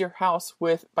cleanse your house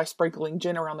by sprinkling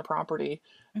gin around the property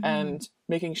and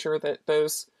making sure that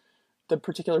the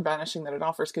particular banishing that it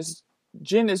offers, because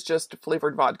gin is just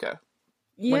flavored vodka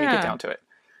when you get down to it.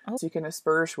 Oh. So you can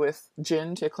asperge with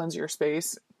gin to cleanse your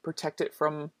space, protect it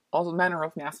from all manner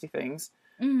of nasty things.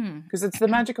 Because it's the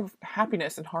magic of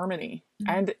happiness and harmony.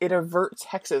 And it averts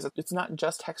hexes. It's not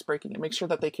just hex breaking. It makes sure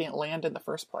that they can't land in the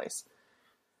first place.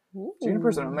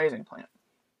 Juniper's an amazing plant.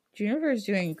 Juniper's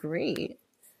doing great.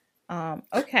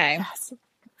 Okay. Yes.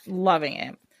 Loving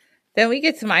it. Then we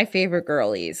get to my favorite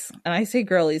girlies. And I say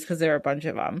girlies because there are a bunch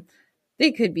of them.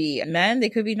 They could be men. They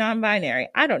could be non-binary.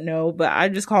 I don't know, but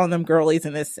I'm just calling them girlies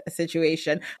in this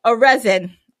situation. A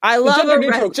resin. I love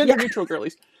gender neutral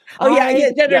girlies. Oh,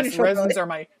 yeah, gender neutral. Resins are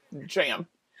my jam.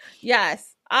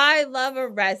 Yes, I love a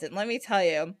resin. Let me tell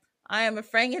you, I am a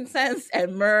frankincense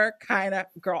and myrrh kind of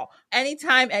girl.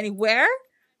 Anytime, anywhere,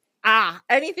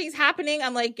 anything's happening,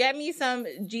 I'm like, get me some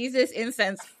Jesus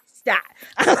incense stat.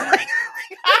 Stat.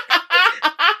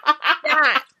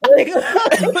 We're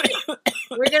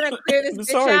gonna clear this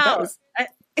bitch out.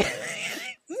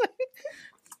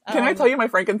 Can I tell you my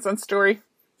frankincense story?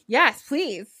 Yes,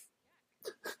 please.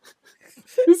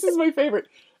 This is my favorite.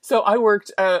 So I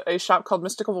worked at a shop called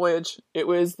Mystical Voyage. It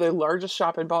was the largest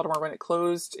shop in Baltimore when it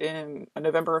closed in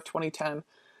November of 2010.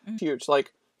 Huge,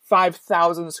 like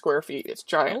 5,000 square feet. It's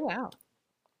giant. Oh, wow.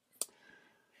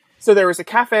 So there was a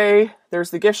cafe, there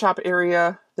was the gift shop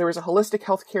area, there was a holistic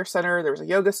healthcare center, there was a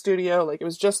yoga studio. Like, it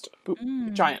was just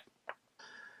giant.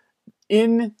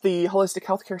 In the holistic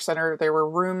healthcare center, there were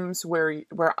rooms where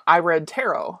I read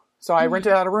tarot. So I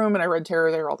rented out a room and I read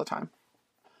tarot there all the time.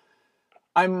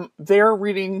 I'm there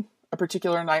reading a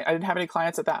particular night. I didn't have any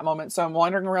clients at that moment, so I'm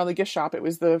wandering around the gift shop. It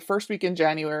was the first week in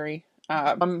January.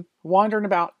 I'm wandering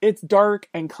about. It's dark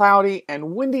and cloudy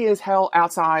and windy as hell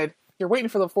outside. You're waiting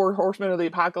for the 4 horsemen of the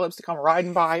apocalypse to come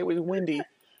riding by. It was windy.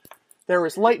 There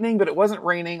was lightning, but it wasn't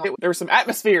raining. There was some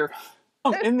atmosphere.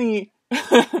 I'm in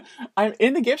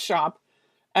the gift shop,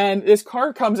 and this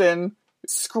car comes in,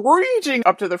 screeching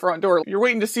up to the front door. You're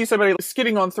waiting to see somebody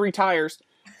skidding on 3 tires.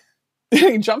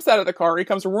 He jumps out of the car. He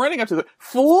comes running up to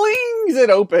flings it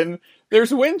open.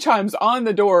 There's wind chimes on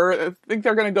the door. I think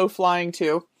they're going to go flying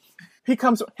too. He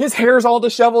comes, his hair's all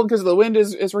disheveled because the wind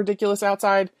is ridiculous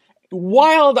outside.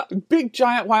 Big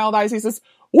giant wild eyes. He says,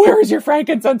 "Where's your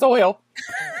frankincense oil?"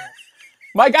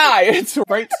 My guy, it's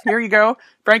right here. You go,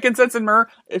 frankincense and myrrh.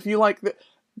 If you like,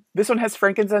 this one has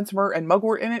frankincense, myrrh, and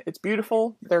mugwort in it. It's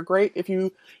beautiful. They're great.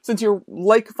 Since you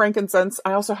like frankincense,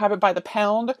 I also have it by the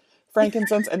pound.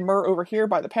 Frankincense and myrrh over here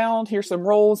by the pound. Here's some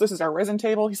rolls. This is our resin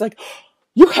table. He's like,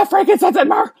 "You have frankincense and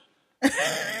myrrh?"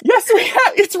 Yes, we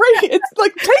have. It's right. It's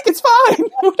like, it's fine.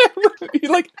 Whatever.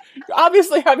 You're like,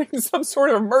 obviously having some sort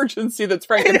of emergency that's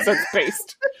frankincense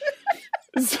based.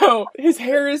 So his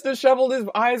hair is disheveled. His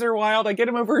eyes are wild. I get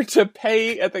him over to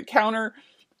pay at the counter.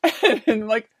 And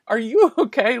like, "Are you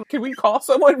okay? Can we call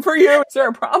someone for you? Is there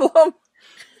a problem?"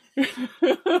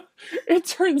 It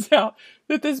turns out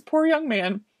that this poor young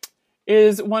man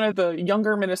is one of the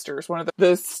younger ministers, one of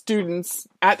the students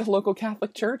at the local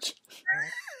Catholic church.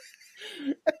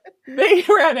 They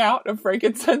ran out of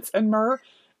frankincense and myrrh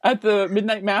at the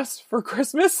midnight mass for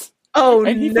Christmas. Oh,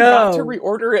 and he forgot to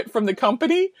reorder it from the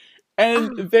company.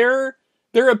 And their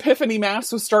epiphany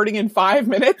mass was starting in 5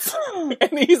 minutes.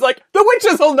 And he's like, "The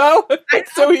witches will know."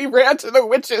 So he ran to the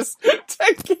witches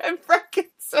to get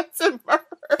frankincense and myrrh.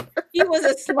 He was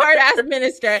a smart ass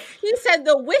minister. He said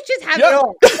the witches have it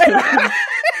all.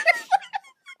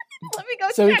 Let me go.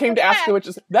 So he came to ask the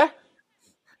witches.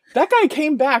 That guy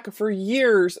came back for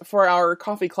years for our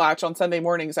coffee clutch on Sunday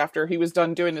mornings after he was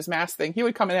done doing his mass thing. He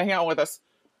would come and hang out with us.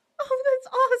 Oh, that's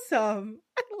awesome.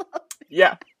 I love it.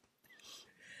 Yeah.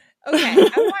 Okay, I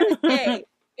want to say,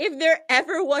 if there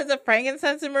ever was a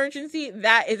frankincense emergency,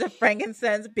 that is a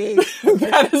frankincense based.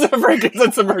 That is a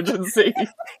frankincense emergency.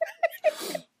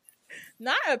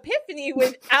 Not epiphany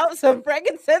without some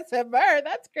frankincense and myrrh.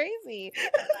 That's crazy.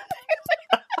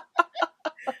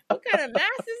 What kind of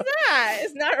mass is that?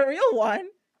 It's not a real one.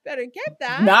 Better get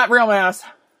that. Not real mass.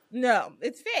 No,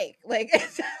 it's fake. Like,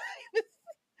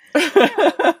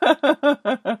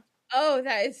 oh,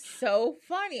 that is so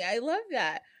funny. I love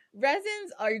that.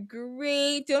 Resins are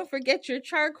great. Don't forget your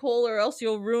charcoal or else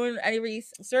you'll ruin any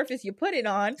surface you put it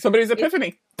on. Somebody's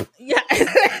epiphany. Yeah,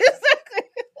 exactly.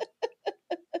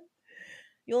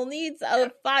 You'll need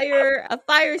a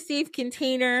fire safe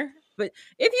container. But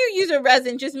if you use a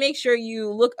resin, just make sure you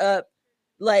look up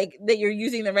like that you're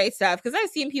using the right stuff. Because I've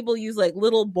seen people use like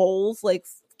little bowls, like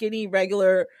skinny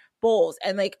regular bowls,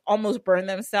 and like almost burn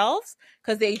themselves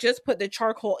because they just put the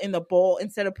charcoal in the bowl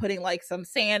instead of putting like some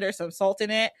sand or some salt in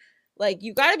it. Like,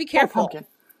 you got to be careful. Pumpkin.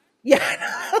 Yeah.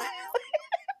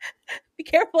 Be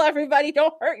careful, everybody.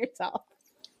 Don't hurt yourself.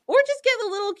 Or just get a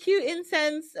little cute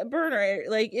incense burner.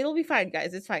 Like, it'll be fine,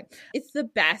 guys. It's fine. It's the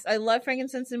best. I love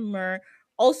frankincense and myrrh.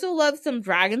 Also love some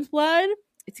dragon's blood.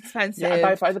 It's expensive. Yeah, I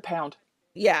buy it by the pound.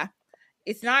 Yeah.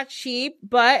 It's not cheap,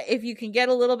 but if you can get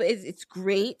a little bit, it's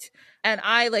great. And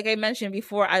like I mentioned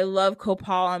before, I love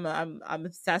copal. I'm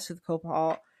obsessed with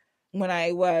copal. When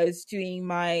I was doing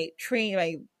my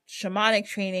shamanic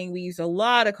training, we used a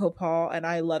lot of copal, and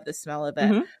I love the smell of it.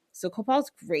 Mm-hmm. So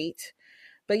copal's great.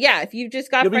 But yeah, if you've just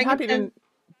got frankincense,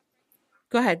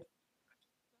 go ahead.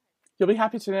 You'll be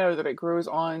happy to know that it grows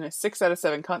on 6 out of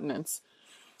 7 continents.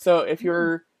 So if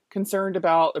you're concerned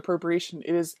about appropriation,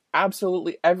 it is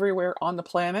absolutely everywhere on the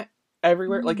planet.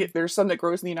 Everywhere. Like, there's some that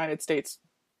grows in the United States.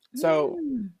 So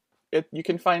you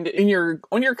can find it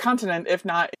on your continent, if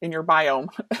not in your biome.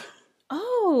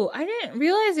 Oh, I didn't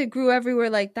realize it grew everywhere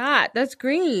like that. That's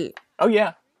great. Oh,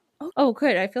 yeah. Oh,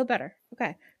 good. I feel better.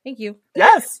 Okay. Thank you.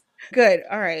 Yes. Good.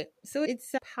 All right. So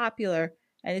it's popular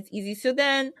and it's easy. So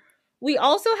then we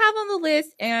also have on the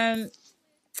list, and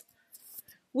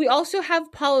we also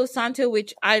have Palo Santo,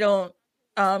 which I don't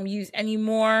use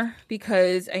anymore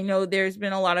because I know there's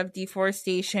been a lot of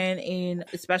deforestation in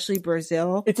especially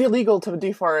Brazil. It's illegal to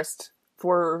deforest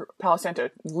for Palo Santo.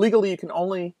 Legally, you can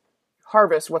only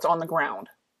harvest what's on the ground.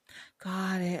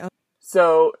 Got it. Okay.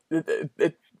 So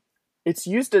it's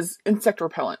used as insect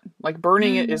repellent. Like,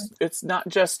 burning it it's not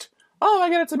just, oh my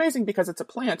god, it's amazing because it's a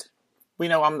plant. We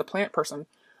know I'm the plant person.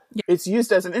 Yeah. It's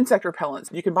used as an insect repellent.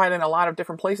 You can buy it in a lot of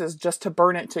different places just to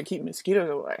burn it to keep mosquitoes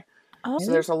away. Oh.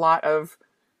 So there's a lot of,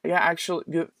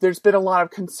 there's been a lot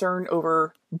of concern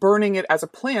over burning it as a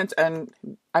plant, and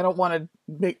I don't want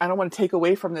to take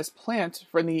away from this plant,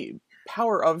 from the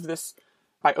power of this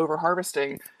by over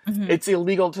harvesting. Mm-hmm. It's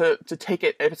illegal to take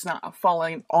it if it's not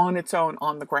falling on its own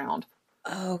on the ground.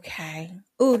 Okay.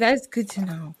 Oh, that's good to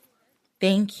know.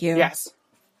 Thank you. Yes.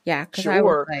 Yeah.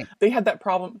 Sure. They had that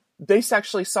problem. They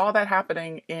actually saw that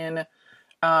happening in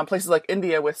places like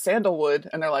India with sandalwood,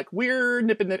 and they're like, we're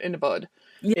nipping it in the bud.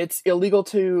 Yeah. It's illegal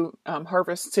to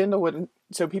harvest sandalwood,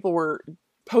 so people were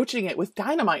poaching it with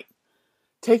dynamite,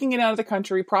 taking it out of the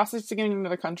country, processing it into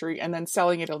the country, and then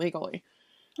selling it illegally.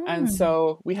 And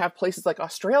so we have places like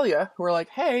Australia who are like,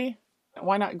 hey,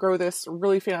 why not grow this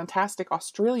really fantastic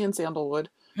Australian sandalwood?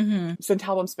 Mm-hmm.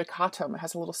 Santalum spicatum. It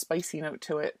has a little spicy note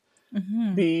to it.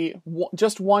 Mm-hmm.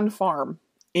 Just one farm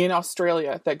in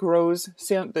Australia that grows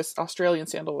this Australian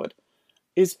sandalwood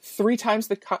is 3 times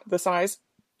the size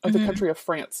of the country of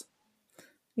France.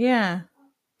 Yeah.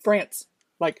 France.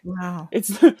 Like, wow.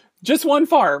 It's just one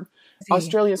farm.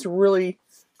 Australia's really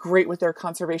great with their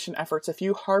conservation efforts. If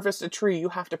you harvest a tree, you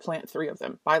have to plant 3 of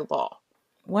them by law.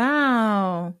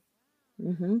 Wow.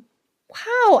 Mm-hmm.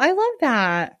 Wow, I love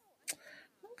that.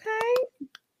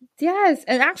 Okay. Yes,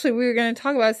 and actually we were going to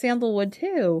talk about sandalwood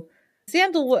too.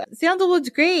 Sandalwood's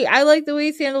great. I like the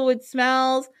way sandalwood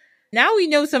smells. Now we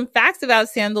know some facts about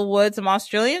sandalwood, some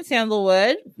Australian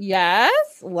sandalwood. Yes,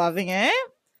 loving it.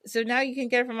 So now you can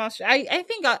get it from Australia. I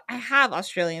think I have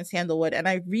Australian sandalwood, and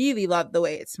I really love the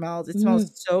way it smells. It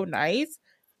smells so nice.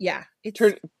 Yeah.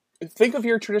 Think of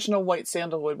your traditional white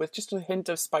sandalwood with just a hint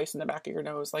of spice in the back of your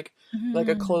nose, like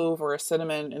a clove or a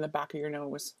cinnamon in the back of your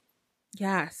nose.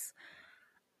 Yes.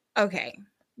 Okay.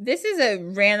 This is a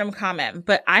random comment,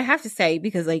 but I have to say,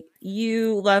 because like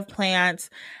you love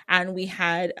plants, and we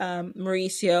had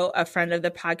Mauricio, a friend of the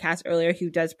podcast earlier,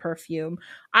 who does perfume.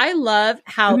 I love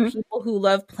how people who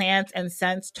love plants and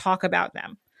scents talk about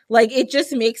them. Like, it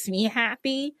just makes me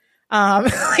happy. Like,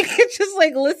 it's just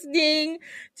like listening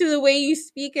to the way you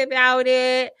speak about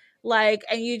it, like,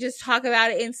 and you just talk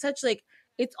about it in such like,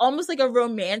 it's almost like a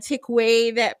romantic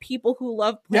way that people who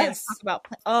love plants talk about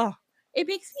plants. Oh,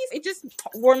 it just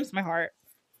warms my heart.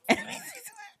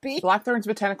 Blackthorn's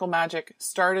Botanical Magic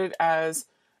started as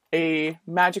a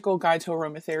magical guide to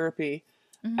aromatherapy,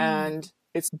 and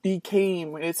it's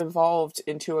evolved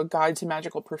into a guide to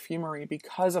magical perfumery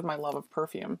because of my love of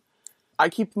perfume. I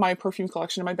keep my perfume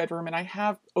collection in my bedroom, and I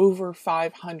have over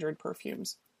 500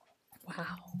 perfumes. Wow.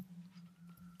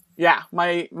 Yeah,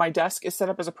 my desk is set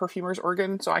up as a perfumer's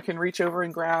organ, so I can reach over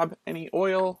and grab any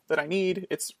oil that I need.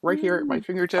 It's right here at my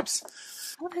fingertips.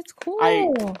 Oh, that's cool.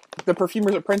 The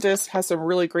Perfumer's Apprentice has some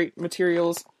really great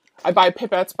materials. I buy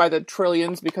pipettes by the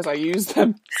trillions because I use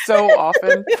them so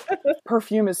often.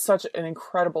 Perfume is such an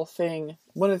incredible thing.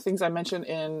 One of the things I mentioned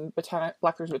in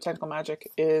Blackthorn's Botanical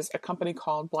Magic is a company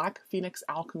called Black Phoenix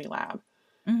Alchemy Lab.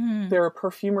 They're a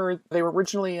perfumer. They were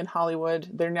originally in Hollywood.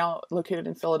 They're now located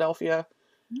in Philadelphia.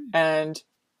 And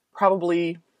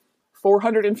probably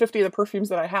 450 of the perfumes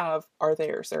that I have are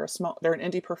theirs. They're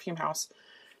an indie perfume house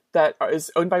that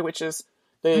is owned by witches.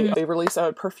 They release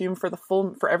a perfume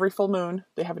for every full moon.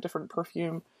 They have a different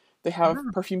perfume. They have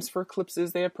perfumes for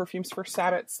eclipses. They have perfumes for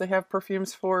sabbats. They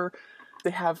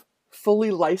have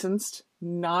fully licensed,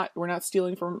 we're not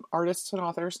stealing from artists and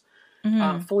authors,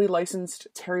 fully licensed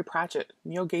Terry Pratchett,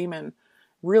 Neil Gaiman,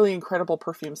 really incredible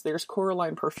perfumes. There's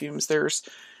Coraline perfumes. There's,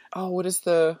 what is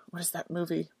that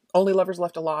movie? Only Lovers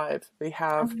Left Alive. They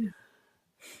have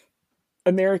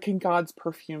American Gods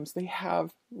perfumes. They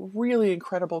have really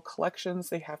incredible collections.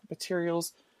 They have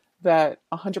materials that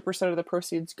 100% of the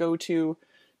proceeds go to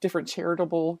different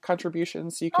charitable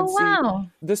contributions. So you can see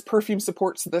this perfume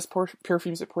supports this,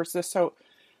 perfume supports this. So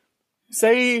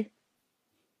say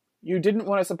you didn't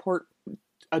want to support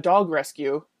a dog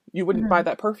rescue, you wouldn't buy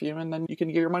that perfume, and then you can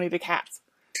give your money to cats.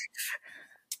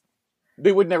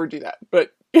 They would never do that,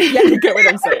 but you get what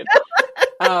I'm saying.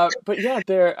 But yeah,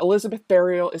 Elizabeth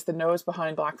Burial is the nose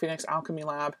behind Black Phoenix Alchemy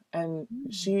Lab, and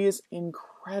she is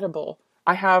incredible.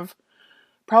 I have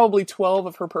probably 12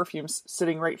 of her perfumes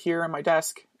sitting right here on my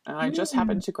desk, and I just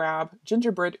happened to grab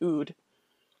Gingerbread Oud.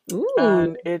 Ooh.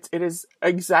 And it is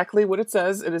exactly what it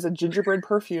says. It is a gingerbread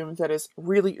perfume that is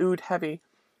really oud heavy.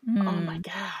 Oh my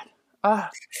God.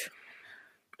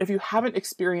 If you haven't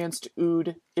experienced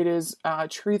oud, it is a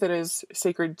tree that is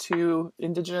sacred to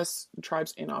indigenous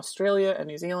tribes in Australia and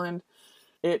New Zealand.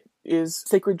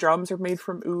 Sacred drums are made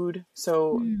from oud.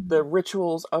 So the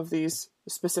rituals of these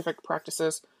specific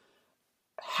practices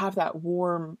have that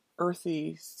warm,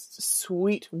 earthy,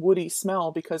 sweet, woody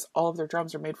smell because all of their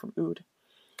drums are made from oud.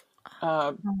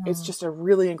 It's just a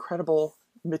really incredible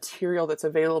material that's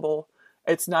available.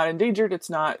 It's not endangered.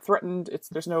 It's not threatened.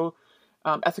 There's no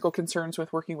ethical concerns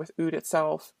with working with oud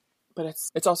itself, but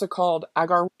it's also called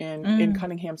agar. In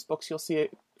Cunningham's books, you'll see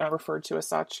it referred to as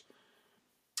such.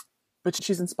 But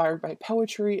she's inspired by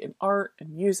poetry and art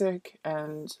and music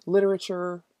and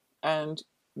literature, and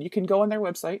you can go on their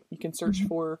website. You can search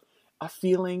for a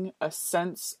feeling, a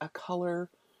sense, a color,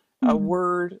 a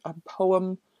word, a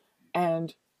poem,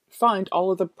 and find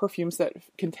all of the perfumes that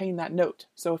contain that note.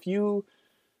 So if you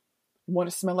want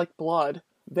to smell like blood,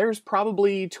 there's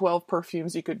probably 12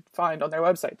 perfumes you could find on their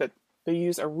website that they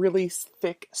use a really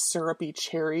thick, syrupy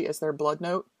cherry as their blood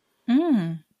note.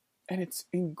 And it's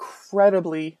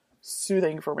incredibly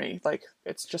soothing for me. Like,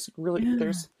 it's just really,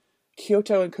 there's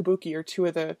Kyoto and Kabuki are two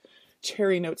of the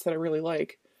cherry notes that I really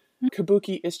like.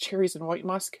 Kabuki is cherries and white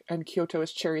musk, and Kyoto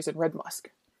is cherries and red musk.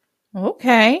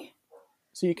 Okay.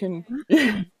 So you can,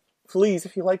 please,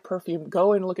 if you like perfume,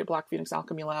 go and look at Black Phoenix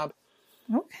Alchemy Lab.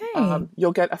 Okay.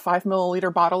 You'll get a 5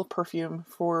 milliliter bottle of perfume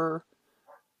for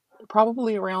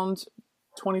probably around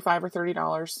 $25 or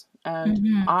 $30.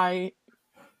 And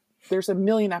there's a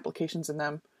million applications in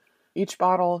them. Each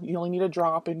bottle, you only need a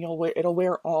drop, and it'll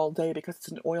wear all day because it's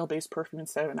an oil-based perfume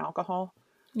instead of an alcohol.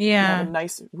 Yeah. You have a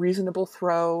nice, reasonable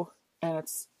throw. And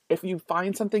if you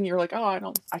find something, you're like,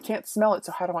 I can't smell it,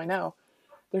 so how do I know?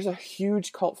 There's a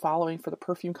huge cult following for the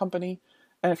perfume company.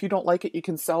 And if you don't like it, you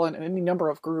can sell it in any number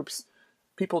of groups.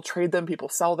 People trade them, people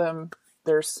sell them.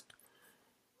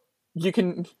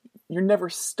 You're never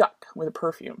stuck with a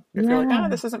perfume. If you're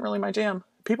like, this isn't really my jam.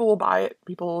 People will buy it.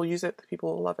 People will use it.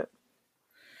 People will love it.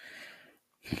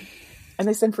 And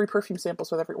they send free perfume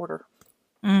samples with every order.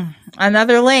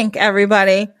 Another link,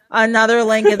 everybody. Another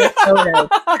link in the show notes.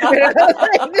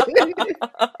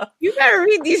 You better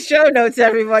read these show notes,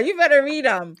 everyone. You better read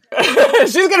them.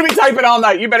 She's going to be typing all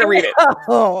night. You better read it.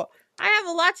 Oh, I have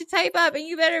a lot to type up and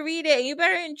you better read it. You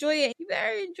better enjoy it. You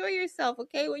better enjoy yourself,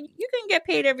 okay? When you can get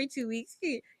paid every 2 weeks,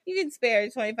 you can spare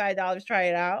 $25, try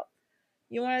it out.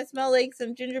 You want to smell like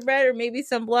some gingerbread or maybe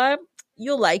some blood?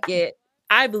 You'll like it.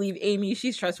 I believe Amy.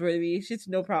 She's trustworthy. She's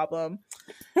no problem.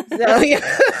 So, yeah.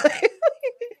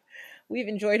 We've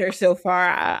enjoyed her so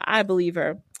far. I believe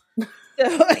her.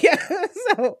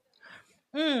 So,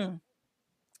 yeah.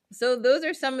 So those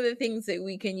are some of the things that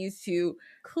we can use to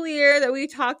clear that we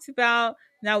talked about.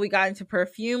 Now we got into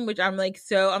perfume, which I'm like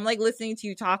listening to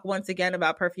you talk once again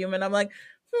about perfume, and I'm like,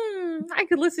 I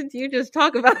could listen to you just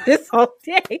talk about this all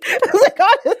day. Like,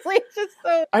 honestly, it's just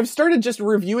so. I've started just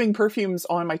reviewing perfumes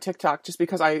on my TikTok just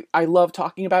because I love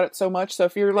talking about it so much. So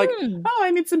if you're like, oh,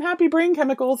 I need some happy brain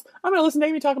chemicals, I'm going to listen to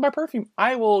Amy talk about perfume.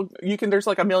 There's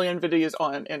like a million videos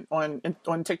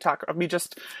on TikTok of me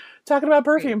just talking about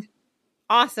perfume. Great.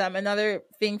 Awesome. Another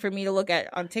thing for me to look at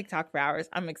on TikTok for hours.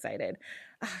 I'm excited.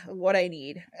 What I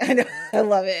need. I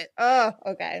love it. Oh,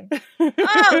 okay. Oh,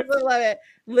 I love it.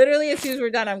 Literally, as soon as we're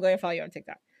done, I'm going to follow you on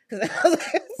TikTok.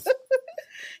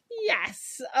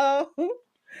 Yes. Oh,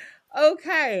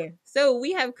 okay. So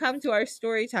we have come to our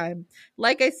story time.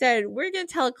 Like I said, we're going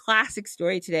to tell a classic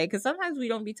story today because sometimes we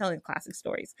don't be telling classic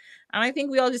stories. And I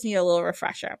think we all just need a little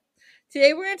refresher.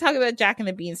 Today, we're going to talk about Jack and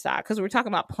the Beanstalk because we're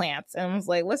talking about plants. And I was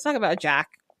like, let's talk about Jack.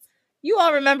 You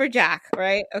all remember Jack,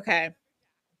 right? Okay.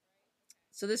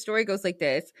 So the story goes like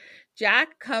this.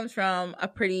 Jack comes from a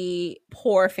pretty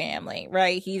poor family,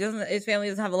 right? His family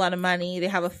doesn't have a lot of money. They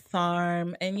have a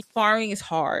farm, and farming is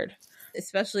hard,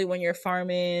 especially when you're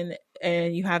farming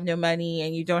and you have no money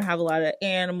and you don't have a lot of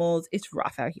animals. It's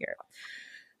rough out here.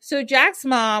 So Jack's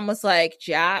mom was like,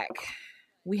 Jack,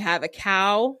 we have a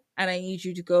cow and I need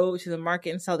you to go to the market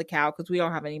and sell the cow because we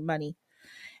don't have any money.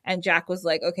 And Jack was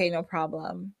like, okay, no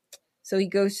problem. So he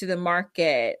goes to the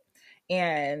market,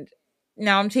 and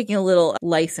now I'm taking a little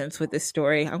license with this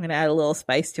story. I'm going to add a little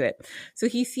spice to it. So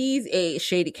he sees a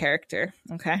shady character.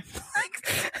 Okay.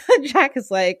 Jack is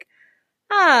like,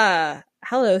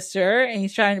 hello, sir. And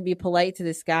he's trying to be polite to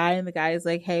this guy. And the guy is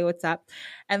like, hey, what's up?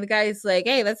 And the guy is like,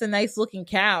 hey, that's a nice looking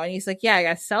cow. And he's like, yeah, I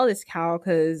got to sell this cow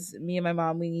because me and my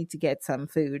mom, we need to get some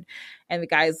food. And the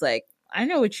guy's like, I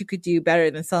know what you could do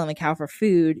better than selling the cow for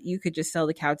food. You could just sell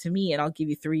the cow to me and I'll give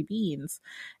you 3 beans.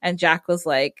 And Jack was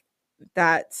like,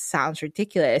 that sounds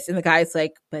ridiculous. And the guy's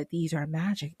like, but these are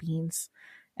magic beans.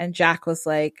 And Jack was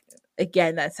like,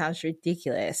 again, that sounds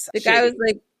ridiculous. The guy was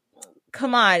like,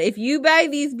 come on, if you buy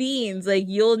these beans, like,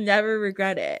 you'll never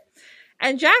regret it.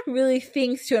 And Jack really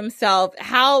thinks to himself,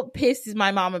 how pissed is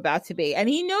my mom about to be? And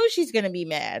he knows she's going to be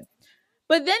mad.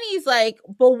 But then he's like,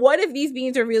 but what if these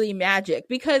beans are really magic?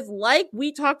 Because like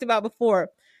we talked about before,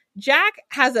 Jack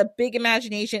has a big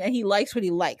imagination and he likes what he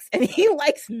likes. And he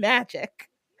likes magic.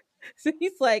 So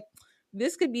he's like,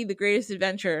 this could be the greatest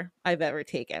adventure I've ever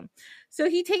taken. So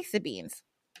he takes the beans.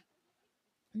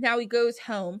 Now he goes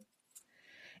home.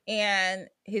 And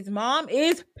his mom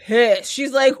is pissed.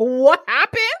 She's like, what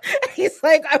happened? He's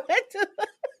like, I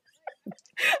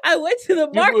went to the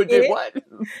market. You did what?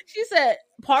 She said,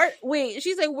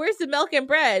 she's like, where's the milk and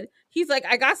bread? He's like,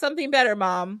 I got something better,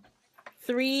 Mom.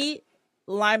 3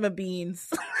 lima beans.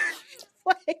 She's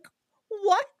like,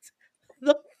 what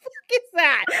the fuck is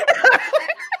that?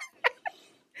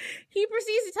 He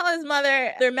proceeds to tell his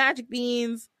mother they're magic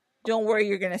beans. Don't worry,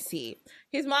 you're going to see.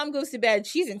 His mom goes to bed.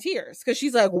 She's in tears because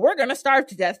she's like, we're going to starve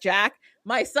to death, Jack.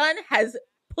 My son has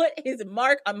put his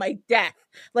mark on my death.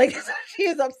 Like, she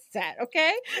is upset,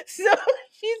 okay? So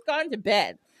she's gone to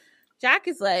bed. Jack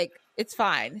is like, it's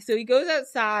fine. So he goes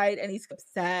outside and he's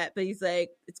upset, but he's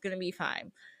like, it's going to be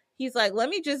fine. He's like, let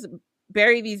me just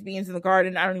bury these beans in the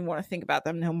garden. I don't even want to think about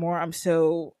them no more. I'm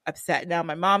so upset now.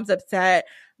 My mom's upset.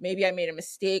 Maybe I made a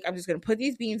mistake. I'm just going to put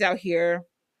these beans out here.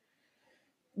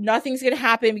 Nothing's going to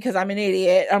happen because I'm an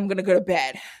idiot. I'm going to go to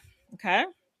bed. Okay.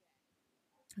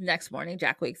 Next morning,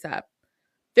 Jack wakes up.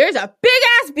 There's a big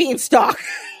ass beanstalk.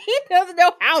 He doesn't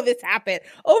know how this happened.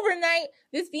 Overnight,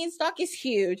 this beanstalk is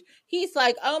huge. He's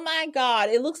like, oh my God,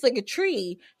 it looks like a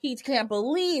tree. He can't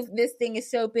believe this thing is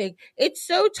so big. It's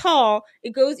so tall,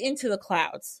 it goes into the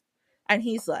clouds. And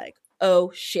he's like,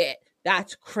 oh shit,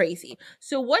 that's crazy.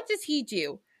 So what does he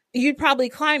do? You'd probably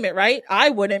climb it, right? I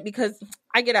wouldn't because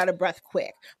I get out of breath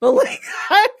quick. But like,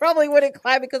 I probably wouldn't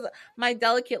climb because of my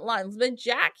delicate lungs. But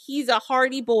Jack, he's a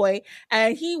hardy boy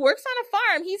and he works on a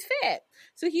farm. He's fit.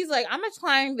 So he's like, I'm going to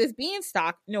climb this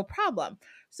beanstalk. No problem.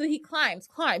 So he climbs.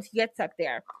 He gets up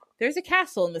there. There's a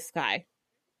castle in the sky.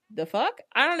 The fuck?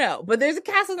 I don't know. But there's a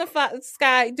castle in the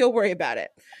sky. Don't worry about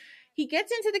it. He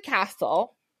gets into the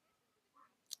castle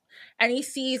and he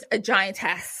sees a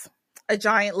giantess. A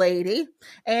giant lady,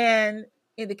 and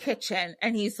in the kitchen,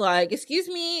 and he's like, "Excuse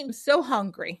me, I'm so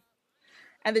hungry."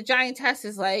 And the giantess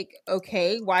is like,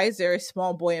 "Okay, why is there a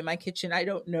small boy in my kitchen? I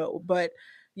don't know, but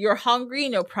you're hungry,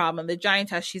 no problem." The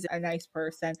giantess, she's a nice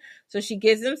person. So she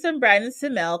gives him some bread and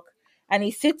some milk, and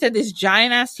he sits at this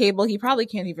giant ass table. He probably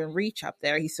can't even reach up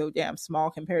there. He's so damn small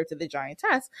compared to the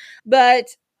giantess.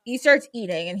 But he starts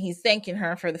eating, and he's thanking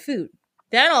her for the food.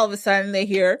 Then all of a sudden they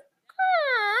hear,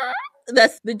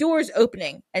 that's the door's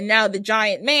opening, and now the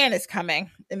giant man is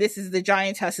coming, and this is the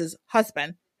giantess's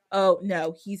husband. Oh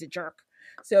no, he's a jerk.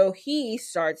 So he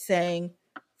starts saying,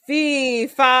 "Fee,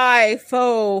 fi,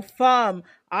 fo, fum.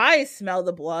 I smell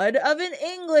the blood of an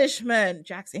Englishman."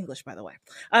 Jack's English, by the way.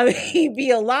 He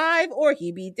be alive or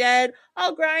he be dead.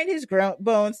 I'll grind his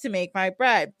bones to make my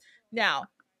bread. Now,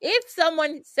 if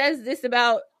someone says this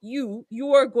about you,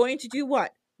 you are going to do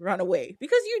what? Run away,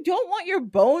 because you don't want your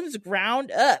bones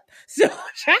ground up. So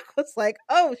Jack was like,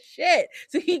 "Oh shit."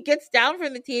 So he gets down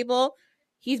from the table.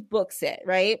 He books it,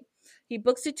 right? He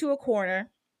books it to a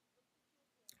corner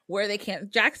where they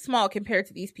can't. Jack's small compared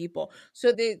to these people,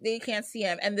 so they can't see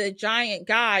him. And the giant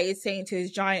guy is saying to his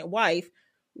giant wife,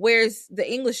 "Where's the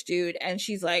English dude?" And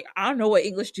she's like, "I don't know what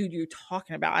English dude you're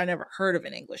talking about. I never heard of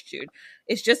an English dude.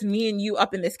 It's just me and you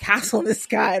up in this castle in the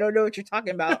sky. I don't know what you're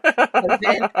talking about."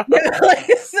 Then,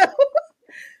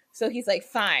 so he's like,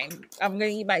 "Fine, I'm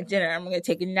going to eat my dinner. I'm going to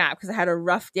take a nap because I had a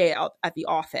rough day out at the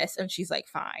office." And she's like,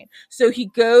 "Fine." So he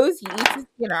goes, he eats his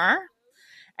dinner.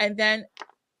 And then,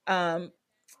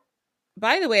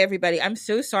 by the way, everybody, I'm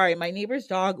so sorry. My neighbor's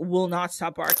dog will not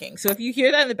stop barking. So if you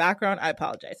hear that in the background, I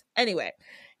apologize. Anyway,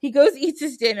 he goes, eats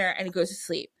his dinner, and he goes to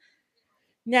sleep.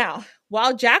 Now,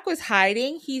 while Jack was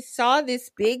hiding, he saw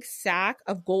this big sack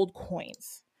of gold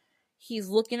coins. He's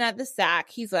looking at the sack.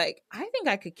 He's like, "I think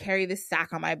I could carry this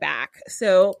sack on my back."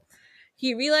 So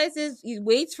he realizes, he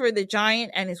waits for the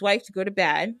giant and his wife to go to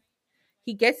bed.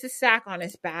 He gets the sack on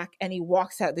his back and he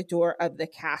walks out the door of the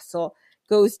castle,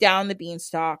 goes down the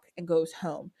beanstalk, and goes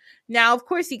home. Now, of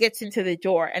course, he gets into the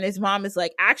door and his mom is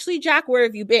like, "Actually, Jack, where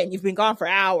have you been? You've been gone for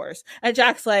hours." And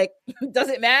Jack's like, "Does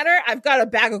it matter? I've got a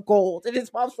bag of gold." And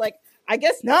his mom's like, "I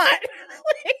guess not."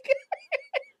 Like,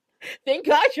 thank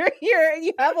God you're here and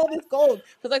you have all this gold,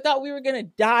 because I thought we were going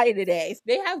to die today.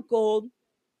 They have gold.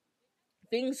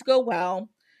 Things go well.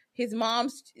 His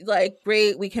mom's like,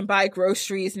 "Great, we can buy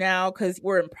groceries now because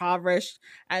we're impoverished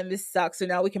and this sucks. So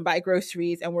now we can buy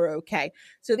groceries and we're okay."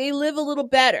 So they live a little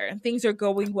better and things are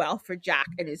going well for Jack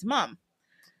and his mom.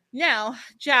 Now,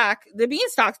 Jack, the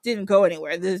beanstalk didn't go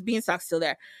anywhere. The beanstalk's still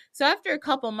there. So after a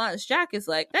couple months, Jack is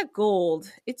like, "That gold,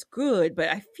 it's good, but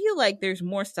I feel like there's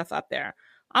more stuff up there.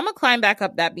 I'm going to climb back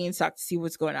up that beanstalk to see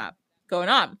what's going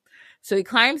on." So he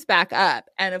climbs back up.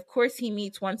 And of course, he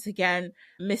meets once again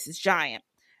Mrs. Giant.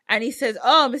 And he says,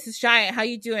 "Oh, Mrs. Giant, how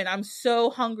you doing? I'm so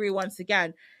hungry once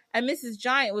again." And Mrs.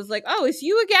 Giant was like, "Oh, it's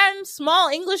you again, small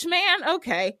English man?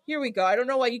 Okay, here we go. I don't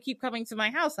know why you keep coming to my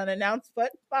house unannounced,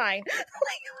 but fine."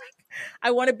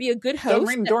 I want to be a good host. Don't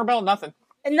ring the doorbell, nothing.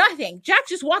 And nothing. Jack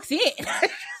just walks in.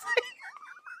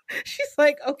 She's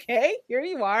like, "Okay, here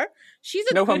you are." She's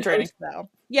a no good home training host, though.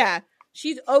 Yeah,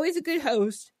 she's always a good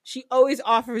host. She always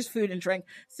offers food and drink.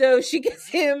 So she gets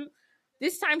him,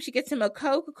 this time she gets him a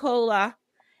Coca-Cola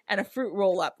and a fruit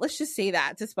roll up. Let's just say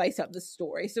that to spice up the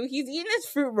story. So he's eating his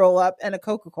fruit roll up and a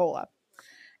Coca-Cola.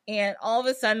 And all of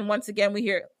a sudden, once again, we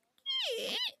hear,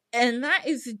 and that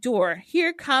is the door.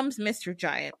 Here comes Mr.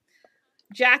 Giant.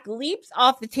 Jack leaps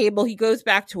off the table. He goes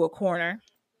back to a corner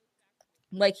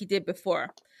like he did before.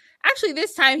 Actually,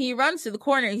 this time he runs to the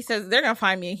corner. He says, "They're going to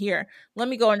find me here. Let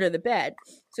me go under the bed."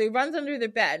 So he runs under the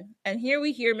bed. And here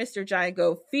we hear Mr. Giant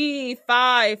go, "Fee,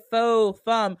 fi, fo,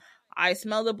 fum. I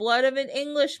smell the blood of an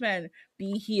Englishman.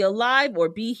 Be he alive or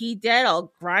be he dead,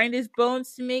 I'll grind his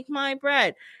bones to make my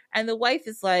bread." And the wife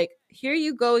is like, "Here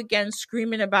you go again,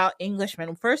 screaming about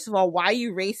Englishmen. First of all, why are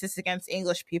you racist against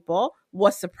English people?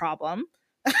 What's the problem?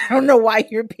 I don't know why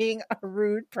you're being a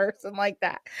rude person like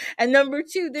that. And number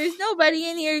two, there's nobody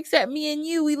in here except me and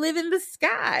you. We live in the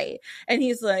sky." And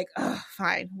he's like, "Oh,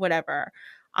 fine, whatever.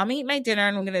 I'm eating my dinner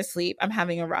and I'm going to sleep. I'm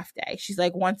having a rough day." She's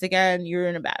like, "Once again, you're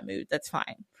in a bad mood. That's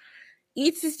fine."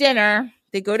 Eats his dinner.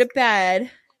 They go to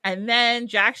bed. And then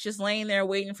Jack's just laying there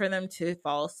waiting for them to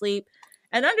fall asleep.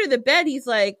 And under the bed, he's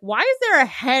like, "Why is there a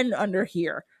hen under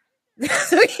here?"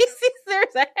 So he sees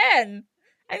there's a hen.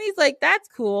 And he's like, "That's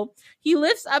cool." He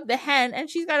lifts up the hen and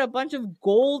she's got a bunch of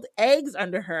gold eggs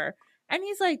under her. And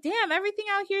he's like, "Damn, everything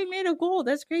out here is made of gold.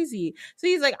 That's crazy." So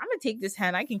he's like, "I'm going to take this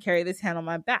hen. I can carry this hen on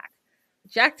my back."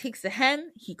 Jack takes the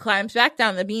hen. He climbs back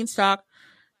down the beanstalk.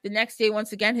 The next day,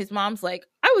 once again, his mom's like,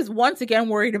 "I was once again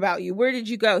worried about you. Where did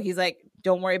you go?" He's like,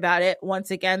 Don't worry about it.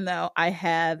 Once again, though, I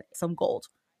have some gold.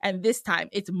 And this time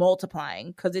it's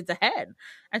multiplying because it's a hen.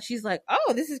 And she's like,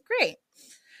 oh, this is great.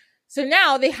 So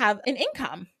now they have an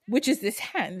income, which is this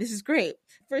hen. This is great.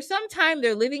 For some time,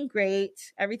 they're living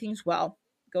great. Everything's going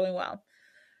well.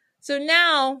 So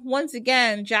now, once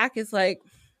again, Jack is like,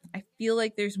 I feel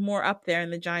like there's more up there in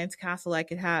the giant's castle I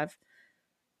could have.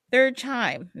 Third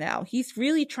time now. He's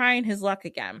really trying his luck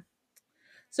again.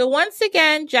 So once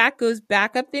again, Jack goes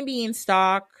back up the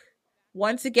beanstalk.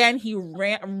 Once again, he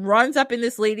runs up in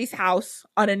this lady's house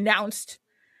unannounced.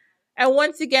 And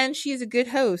once again, she's a good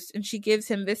host. And she gives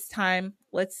him this time,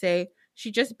 let's say,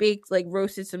 she just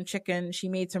roasted some chicken. She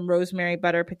made some rosemary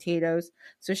butter potatoes.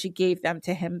 So she gave them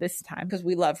to him this time because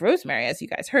we love rosemary, as you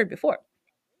guys heard before.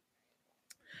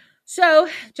 So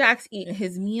Jack's eating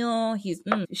his meal.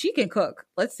 She can cook.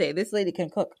 Let's say this lady can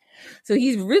cook. So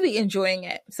he's really enjoying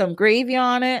it. Some gravy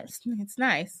on it. It's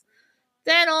nice.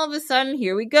 Then all of a sudden,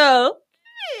 here we go.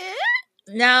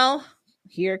 Now,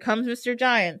 here comes Mr.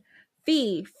 Giant.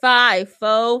 Fee, fi,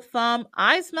 fo, fum.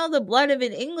 I smell the blood of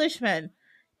an Englishman.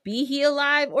 Be he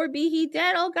alive or be he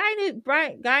dead, I'll grind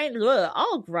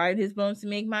his bones to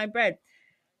make my bread.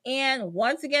 And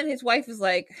once again, his wife is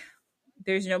like,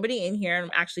 there's nobody in here, and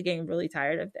I'm actually getting really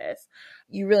tired of this.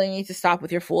 You really need to stop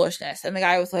with your foolishness. And the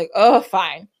guy was like, oh,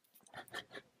 fine.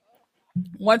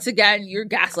 Once again, you're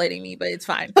gaslighting me, but it's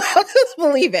fine. I'll just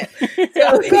believe it. So,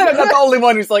 I'm not the only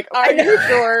one who's like, are you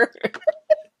sure?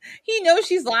 He knows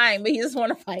she's lying, but he doesn't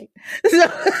want to fight.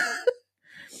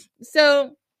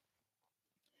 So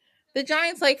the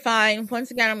giant's like, fine.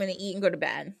 Once again, I'm going to eat and go to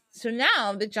bed. So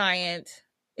now the giant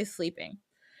is sleeping.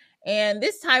 And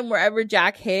this time, wherever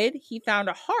Jack hid, he found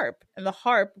a harp. And the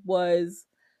harp was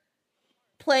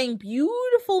playing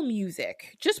beautiful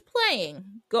music. Just playing.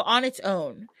 Go on its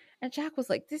own. And Jack was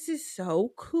like, this is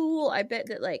so cool. I bet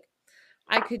that,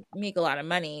 I could make a lot of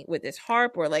money with this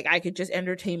harp. Or, I could just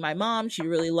entertain my mom. She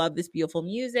really loved this beautiful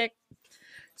music.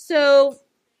 So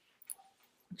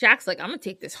Jack's like, I'm going to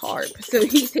take this harp. So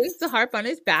he takes the harp on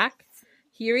his back.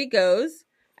 Here he goes.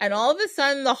 And all of a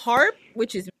sudden, the harp,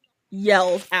 which is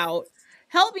yelled out,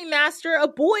 help me, master, a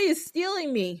boy is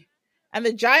stealing me. And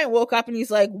the giant woke up and he's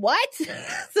like, what?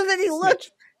 So then he looked.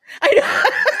 I know.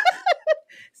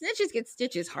 Snitches get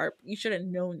stitches, harp. You should have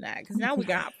known that, because now we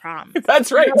got problems.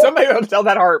 That's right. Somebody will tell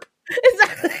that harp.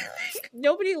 Exactly.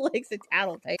 Nobody likes a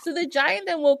tattletale. So the giant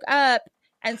then woke up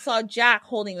and saw Jack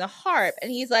holding the harp. And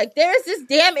he's like, there's this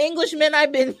damn Englishman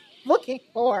I've been looking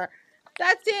for.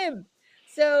 That's him.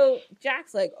 So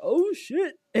Jack's like, oh,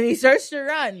 shit. And he starts to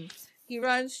run. He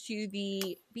runs to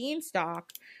the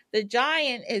beanstalk. The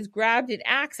giant has grabbed an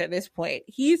axe at this point.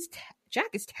 Jack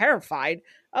is terrified.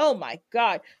 Oh, my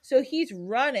God. So he's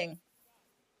running.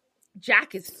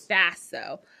 Jack is fast,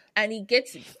 though. And he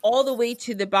gets all the way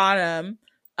to the bottom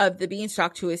of the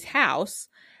beanstalk to his house.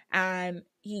 And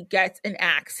he gets an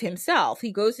axe himself.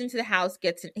 He goes into the house,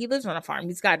 he lives on a farm.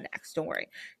 He's got an axe, don't worry.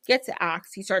 Gets an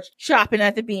axe. He starts chopping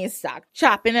at the beanstalk.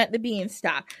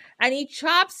 And he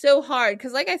chops so hard.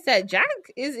 Because like I said, Jack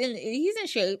he's in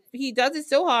shape. He does it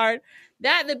so hard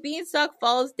that the beanstalk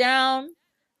falls down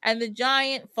and the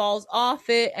giant falls off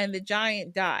it and the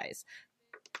giant dies.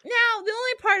 Now, the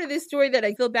only part of this story that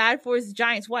I feel bad for is the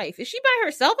giant's wife. Is she by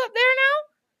herself up there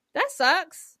now? That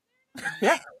sucks.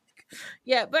 Yeah.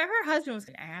 Yeah, but her husband was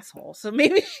an asshole, so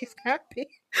maybe she's happy.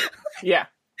 Yeah.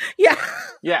 Yeah.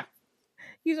 Yeah.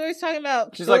 He's always talking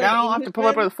about... She's like, I don't have to pull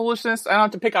up with foolishness. I don't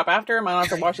have to pick up after him. I don't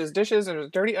have to wash his dishes and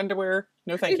his dirty underwear.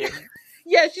 No, thank you.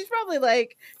 Yeah, she's probably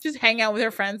just hang out with her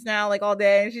friends now, all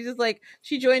day. And she's just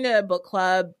she joined a book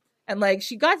club and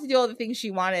she got to do all the things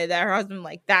she wanted that her husband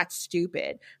that's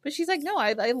stupid. But she's like, no,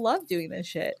 I love doing this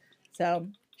shit. So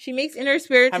she makes in her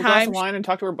spare time... Have a glass of wine and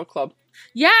talk to her book club.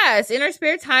 Yes, in her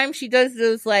spare time, she does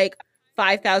those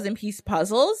 5,000 piece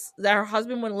puzzles that her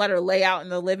husband wouldn't let her lay out in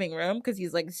the living room because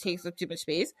he's it takes up too much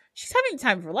space. She's having the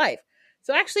time of her life.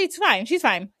 So actually, it's fine. She's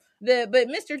fine. But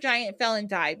Mr. Giant fell and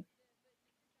died.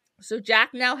 So Jack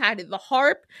now had the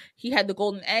harp. He had the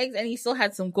golden eggs, and he still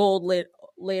had some gold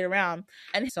laid around.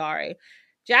 And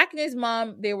Jack and his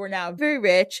mom, they were now very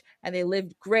rich, and they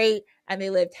lived great, and they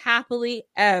lived happily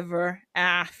ever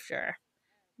after.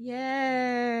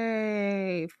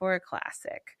 Yay for a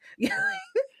classic.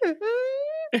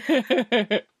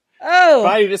 Oh,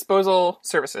 body disposal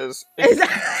services.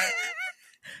 Exactly.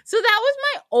 So that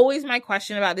was always my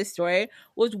question about this story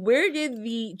was, where did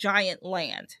the giant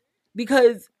land?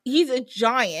 Because he's a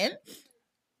giant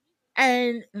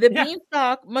and the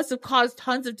beanstalk must have caused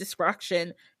tons of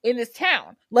destruction in this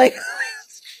town. Shit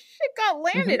got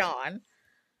landed on.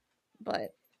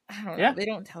 But I don't know. Yeah. They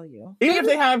don't tell you. Even if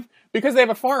they have, because they have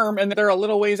a farm and they're a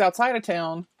little ways outside of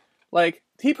town, like,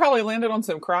 he probably landed on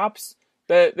some crops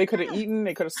that they could have eaten,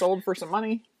 they could have sold for some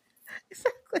money.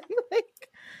 Exactly. Like,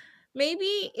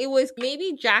 maybe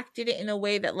Jack did it in a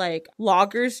way that like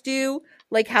loggers do,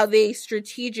 like how they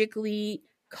strategically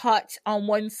cut on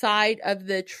one side of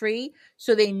the tree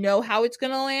so they know how it's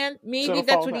going to land. So Maybe it'll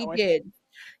that's fall what that he way. did.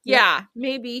 Yep. Yeah,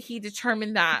 maybe he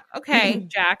determined that. Okay,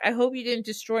 Jack, I hope you didn't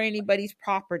destroy anybody's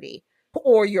property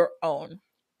or your own.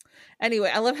 Anyway,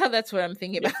 I love how that's what I'm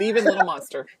thinking You about. thieving little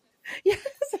monster. Yes,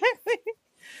 exactly.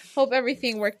 Hope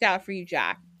everything worked out for you,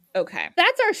 Jack. Okay.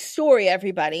 That's our story,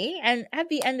 everybody. And at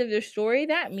the end of the story,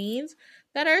 that means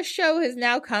that our show has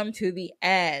now come to the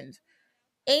end.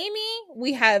 Amy,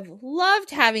 we have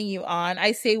loved having you on.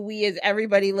 I say we as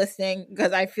everybody listening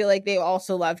because I feel like they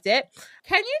also loved it.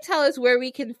 Can you tell us where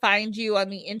we can find you on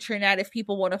the internet if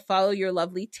people want to follow your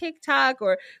lovely TikTok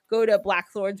or go to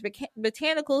Blackthorn's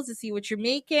Botanicals to see what you're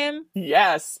making?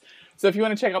 Yes. So if you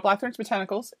want to check out Blackthorn's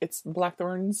Botanicals, it's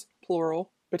Blackthorns,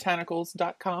 plural,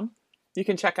 botanicals.com. You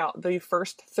can check out the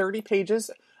first 30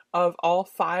 pages of all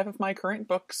 5 of my current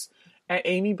books at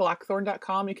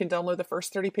amyblackthorn.com. You can download the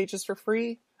first 30 pages for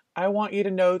free. I want you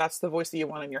to know that's the voice that you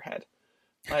want in your head.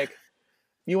 Like,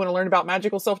 you want to learn about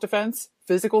magical self-defense,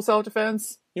 physical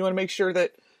self-defense. You want to make sure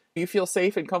that you feel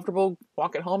safe and comfortable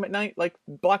walking home at night. Like,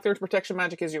 Blackthorn's Protection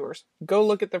Magic is yours. Go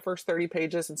look at the first 30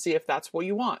 pages and see if that's what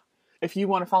you want. If you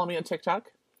want to follow me on TikTok,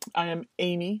 I am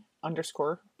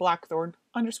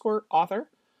Amy_Blackthorn_author.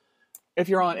 If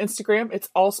you're on Instagram, it's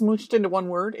all smooshed into one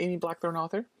word, Amy Blackthorn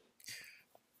author.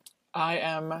 I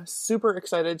am super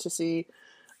excited to see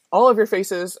all of your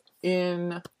faces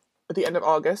at the end of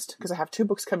August, because I have 2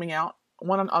 books coming out,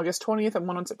 one on August 20th and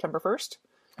one on September 1st.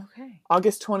 Okay.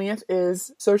 August 20th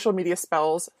is Social Media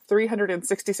Spells,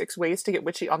 366 Ways to Get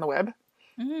Witchy on the Web.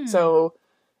 So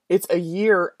it's a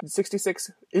year,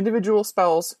 66 individual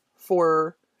spells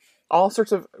for all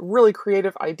sorts of really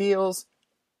creative ideals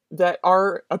that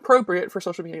are appropriate for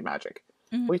social media magic.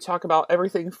 We talk about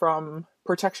everything from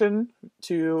protection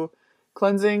to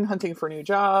cleansing, hunting for a new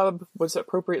job, what's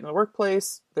appropriate in the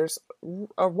workplace. There's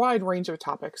a wide range of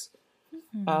topics.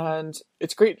 And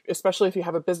it's great, especially if you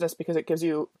have a business, because it gives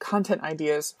you content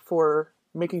ideas for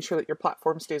making sure that your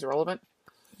platform stays relevant.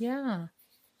 Yeah.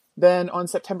 Then on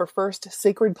September 1st,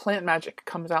 Sacred Plant Magic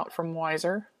comes out from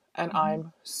Wiser. And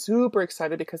I'm super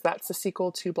excited because that's the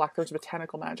sequel to Blackthorn's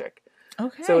Botanical Magic.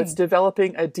 Okay. So it's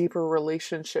developing a deeper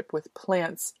relationship with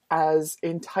plants as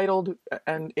entitled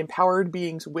and empowered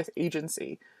beings with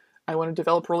agency. I want to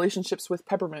develop relationships with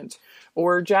peppermint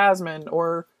or jasmine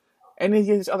or any of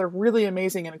these other really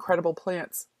amazing and incredible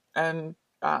plants. And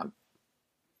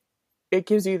it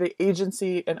gives you the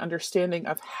agency and understanding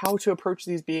of how to approach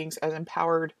these beings as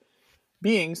empowered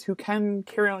beings who can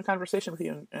carry on a conversation with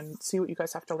you and see what you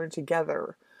guys have to learn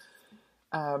together.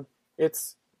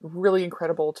 It's really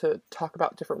incredible to talk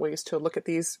about different ways to look at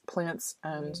these plants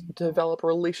and develop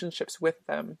relationships with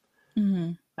them.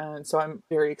 And so I'm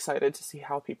very excited to see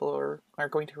how people are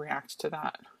going to react to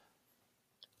that.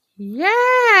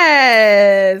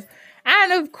 Yes.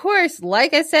 And of course,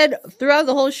 like I said throughout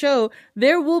the whole show,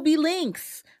 there will be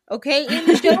links. Okay, in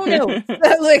the show notes.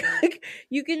 like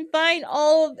you can find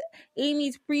all of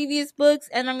Amy's previous books,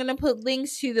 and I'm gonna put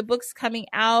links to the books coming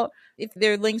out. If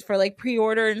there are links for like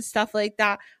pre-order and stuff like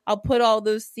that, I'll put all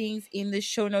those things in the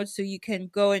show notes so you can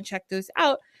go and check those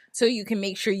out. So you can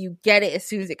make sure you get it as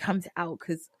soon as it comes out,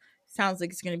 because it sounds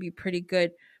like it's gonna be pretty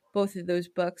good. Both of those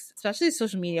books, especially the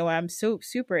social media one, I'm so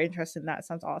super interested in that.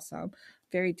 Sounds awesome.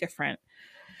 Very different.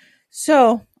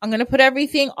 So I'm going to put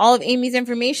all of Amy's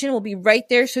information will be right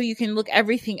there so you can look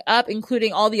everything up,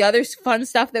 including all the other fun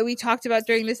stuff that we talked about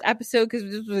during this episode, because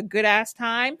this was a good ass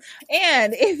time.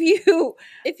 And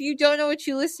if you don't know what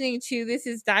you're listening to, this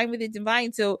is Dine with the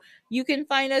Divine. So you can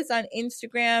find us on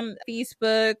Instagram,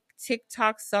 Facebook,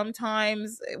 TikTok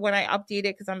sometimes when I update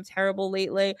it, because I'm terrible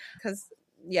lately, because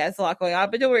yeah, it's a lot going on,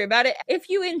 but don't worry about it. If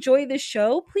you enjoy the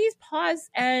show, please pause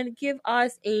and give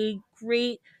us a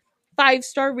great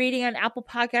 5-star rating on Apple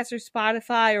Podcasts or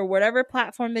Spotify or whatever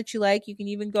platform that you like. You can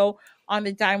even go on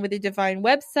the Dine with the Divine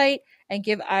website and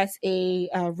give us a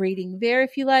rating there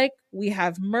if you like. We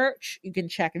have merch. You can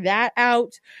check that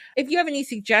out. If you have any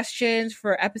suggestions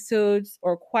for episodes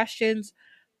or questions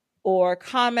or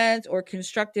comments or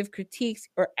constructive critiques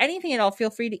or anything at all,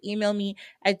 feel free to email me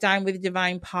at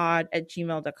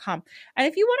dinewiththedivinepod@gmail.com. And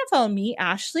if you want to follow me,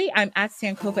 Ashley, I'm at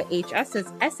Sankofa HS.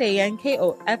 That's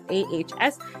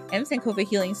SANKOFAHS, and Sankofa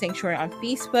Healing Sanctuary on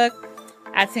Facebook.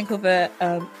 At Sankofa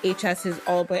HS is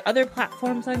all of my other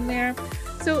platforms on there.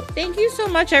 So thank you so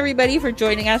much, everybody, for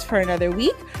joining us for another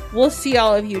week. We'll see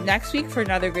all of you next week for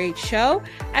another great show.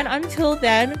 And until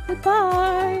then,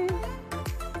 goodbye.